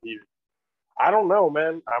happened that he. I don't know,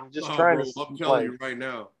 man. I'm just trying to. I'm telling you right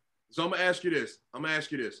now. So I'm gonna ask you this.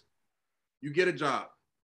 You get a job.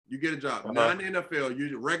 Uh-huh. Not in the NFL.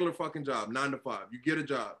 You regular fucking job, 9 to 5. You get a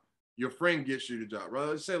job. Your friend gets you the job, right?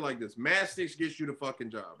 Let's say it like this. Mad Sticks gets you the fucking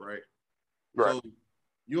job, right? Right. So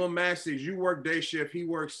you and Mad Sticks, you work day shift. He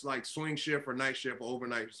works like swing shift or night shift or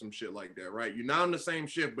overnight, some shit like that, right? You're not on the same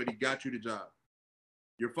shift, but he got you the job.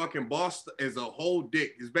 Your fucking boss is a whole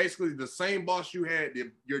dick. It's basically the same boss you had.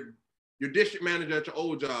 Your district manager at your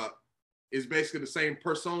old job is basically the same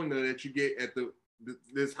persona that you get at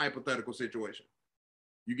this hypothetical situation.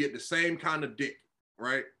 You get the same kind of dick,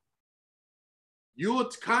 right? You will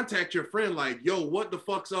contact your friend like, yo, what the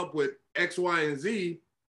fuck's up with X, Y, and Z?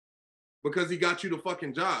 Because he got you the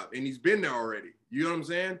fucking job and he's been there already. You know what I'm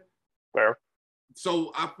saying? Fair.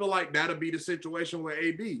 So I feel like that'll be the situation with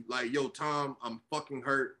AB. Like, yo, Tom, I'm fucking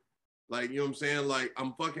hurt. Like, you know what I'm saying? Like,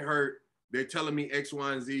 I'm fucking hurt. They're telling me X,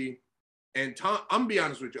 Y, and Z. And Tom, I'm gonna be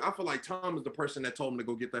honest with you. I feel like Tom is the person that told him to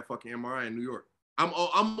go get that fucking MRI in New York. I'm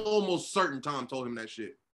almost certain Tom told him that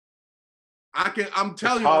shit. I'm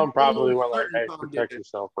telling you. Tom probably went like, hey, protect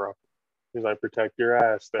yourself, bro. He's like, protect your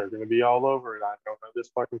ass. They're going to be all over it. I know how this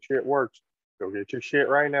fucking shit works. Go get your shit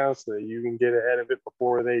right now so that you can get ahead of it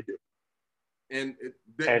before they do. And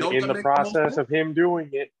in the process of him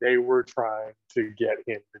doing it, they were trying to get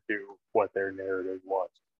him to do what their narrative was.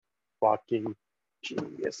 Fucking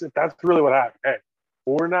genius. That's really what happened. Hey,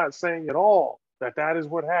 we're not saying at all that is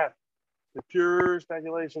what happened. It's pure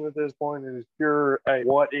speculation at this point. It is pure, hey,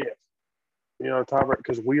 what if? Tom Brady,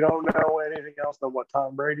 because we don't know anything else than what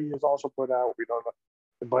Tom Brady has also put out. We don't know.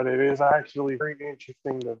 But it is actually very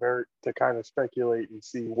interesting to kind of speculate and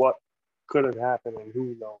see what could have happened and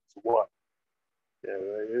who knows what. Yeah,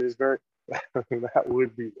 it is very, that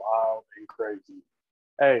would be wild and crazy.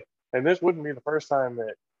 Hey, and this wouldn't be the first time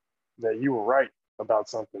that you were right about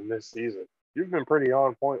something this season. You've been pretty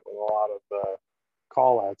on point with a lot of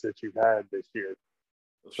call-outs that you've had this year.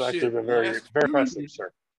 It's actually been very, very impressive, sir.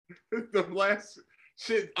 The last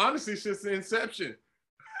shit, honestly, since the inception.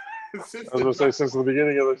 I was going to say, since the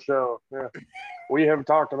beginning of the show. Yeah. We have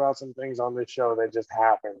talked about some things on this show that just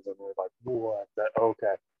happens, and we're like, what?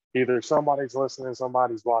 Okay. Either somebody's listening,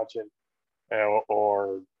 somebody's watching,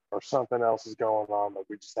 or something else is going on that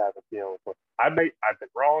we just have a feeling for. I've been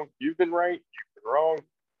wrong. You've been right. You've been wrong.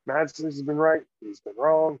 Madsen has been right. He's been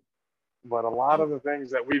wrong. But a lot of the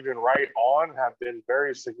things that we've been right on have been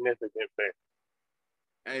very significant things.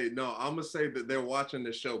 Hey, no, I'm going to say that they're watching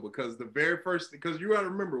the show because because you got to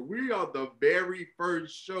remember, we are the very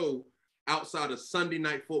first show outside of Sunday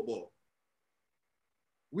Night Football.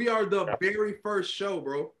 We are the very first show,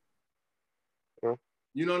 bro. Yeah.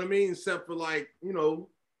 You know what I mean? Except for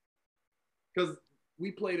because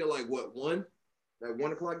we played at 1? That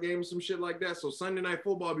 1 o'clock game or some shit like that. So Sunday Night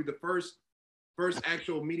Football will be the first first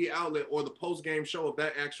actual media outlet, or the post game show of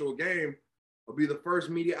that actual game will be the first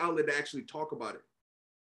media outlet to actually talk about it.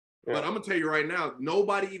 Yeah. But I'm gonna tell you right now,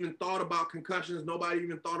 nobody even thought about concussions. Nobody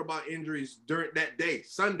even thought about injuries during that day,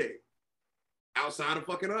 Sunday, outside of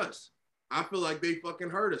fucking us. I feel like they fucking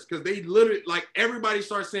hurt us because they literally, like, everybody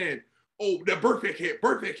starts saying, "Oh, that Burfict hit,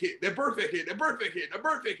 Burfict hit, that Burfict hit, that Burfict hit, that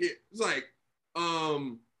Burfict hit." It's like,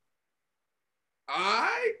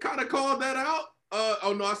 I kind of called that out.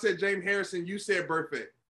 Oh no, I said James Harrison. You said Burfict.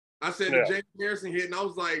 I said the James Harrison hit, and I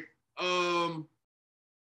was like,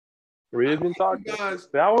 We had been talking.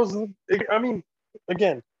 That was, I mean,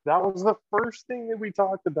 again, that was the first thing that we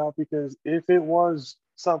talked about, because if it was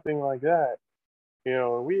something like that, you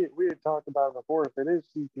know, we had talked about it before. If it is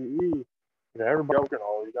CTE, you know, everybody joking,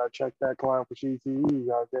 oh, you got to check that clown for CTE, you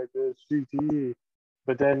got to check this CTE.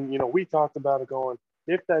 But then, you know, we talked about it going,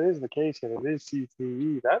 if that is the case and it is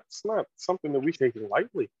CTE, that's not something that we take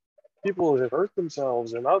lightly. People have hurt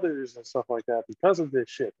themselves and others and stuff like that because of this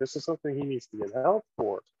shit. This is something he needs to get help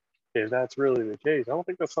for. If that's really the case, I don't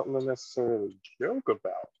think that's something to necessarily joke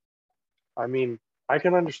about. I mean, I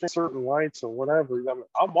can understand certain lights or whatever. I mean,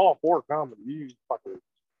 I'm all for comedy. You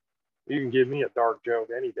can give me a dark joke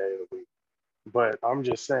any day of the week. But I'm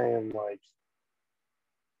just saying, like,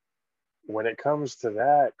 when it comes to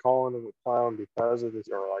that, calling him a clown because of this,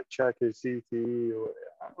 or like check his CTE, or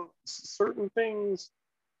certain things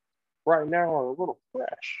right now are a little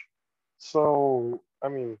fresh. So, I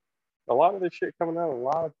mean, a lot of this shit coming out, a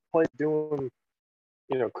lot of players doing,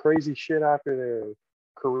 you know, crazy shit after their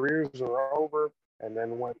careers are over, and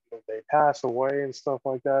then when they pass away and stuff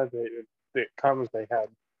like that, they have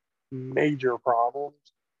major problems.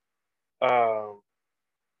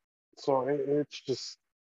 So it's just,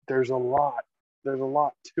 there's a lot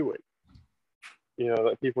to it, you know,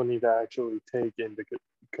 that people need to actually take into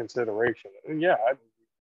consideration. And yeah, I'm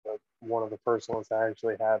one of the first ones to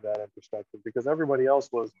actually have that in perspective, because everybody else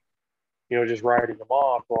was, you know, just writing him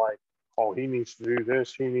off like, oh, he needs to do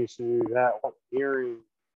this, he needs to do that. Hearing,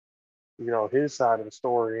 you know, his side of the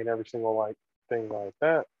story and every single like thing like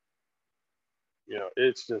that, you know,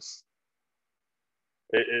 it's just,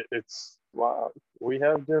 it's wow. We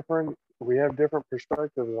have different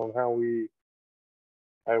perspectives on how we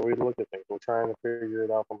look at things. We're trying to figure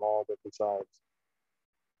it out from all different sides.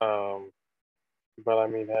 But I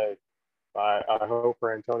mean, hey, I hope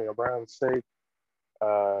for Antonio Brown's sake,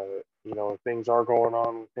 you know, if things are going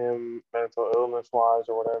on with him mental illness wise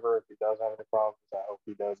or whatever, if he does have any problems, I hope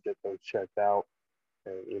he does get those checked out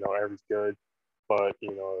and, you know, everything's good. But,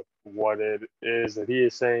 you know, what it is that he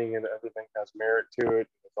is saying and everything has merit to it,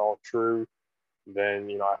 it's all true, then,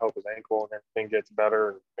 you know, I hope his ankle and everything gets better,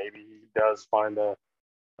 and maybe he does find a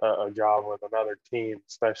job with another team,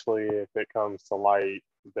 especially if it comes to light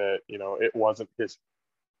that, you know, it wasn't his,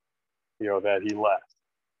 you know, that he left.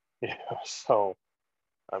 You know, so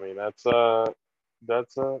I mean, that's a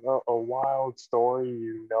wild story.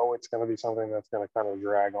 You know, it's going to be something that's going to kind of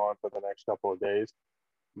drag on for the next couple of days.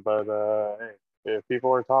 But hey, if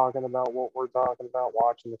people are talking about what we're talking about,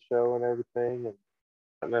 watching the show and everything, and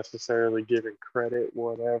not necessarily giving credit,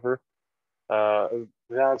 whatever,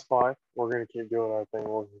 that's fine. We're going to keep doing our thing.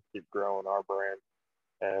 We're going to keep growing our brand.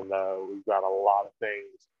 And we've got a lot of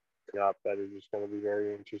things up that are just going to be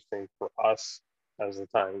very interesting for us as the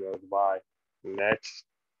time goes by. Next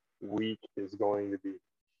week is going to be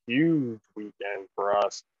a huge weekend for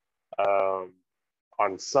us.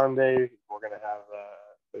 On Sunday, we're going to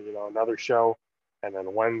have you know, another show, and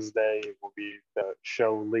then Wednesday will be the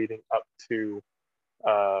show leading up to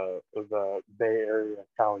the Bay Area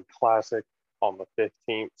Cali Classic on the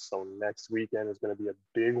 15th. So next weekend is going to be a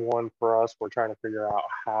big one for us. We're trying to figure out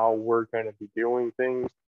how we're going to be doing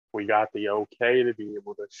things. We got the okay to be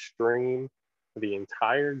able to stream the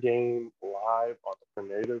entire game live on the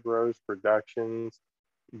Tornado Bros Productions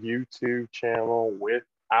YouTube channel with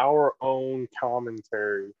our own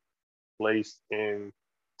commentary placed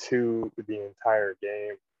into the entire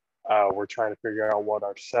game. We're trying to figure out what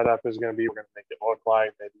our setup is going to be. We're going to make it look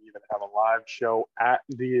like, maybe even have a live show at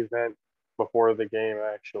the event before the game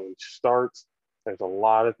actually starts. There's a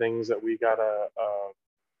lot of things that we got to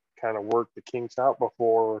kind of work the kinks out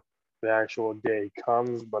before the actual day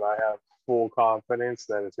comes, but I have full confidence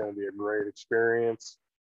that it's going to be a great experience.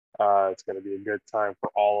 It's going to be a good time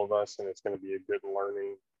for all of us, and it's going to be a good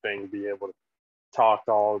learning thing to be able to talk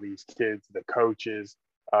to all of these kids, the coaches,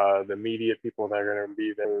 the media people that are going to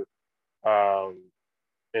be there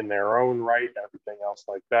in their own right, everything else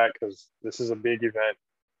like that, because this is a big event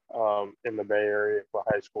in the Bay Area for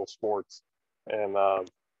high school sports. And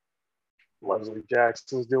Leslie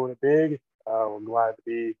Jackson's doing it big. We're glad to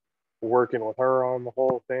be working with her on the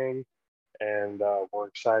whole thing. And we're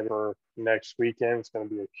excited for next weekend. It's going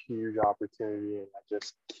to be a huge opportunity, and I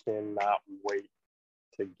just cannot wait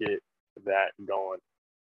to get that going.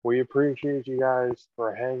 We appreciate you guys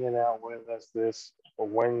for hanging out with us this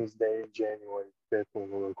Wednesday, January 5th, when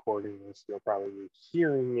we're recording this. You'll probably be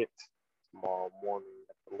hearing it tomorrow morning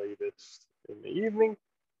at the latest in the evening.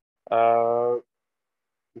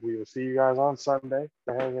 We will see you guys on Sunday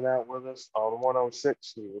for hanging out with us on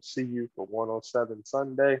 106. We will see you for 107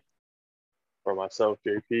 Sunday. For myself,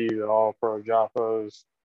 JP, the All Pro Jaffos,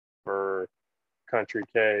 for Country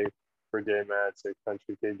K, for J Mad, say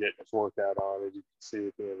Country K getting his workout on, as you can see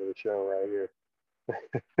at the end of the show right here.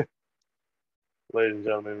 Ladies and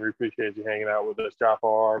gentlemen, we appreciate you hanging out with us. Jaffa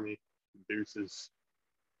Army, deuces.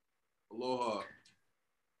 Aloha.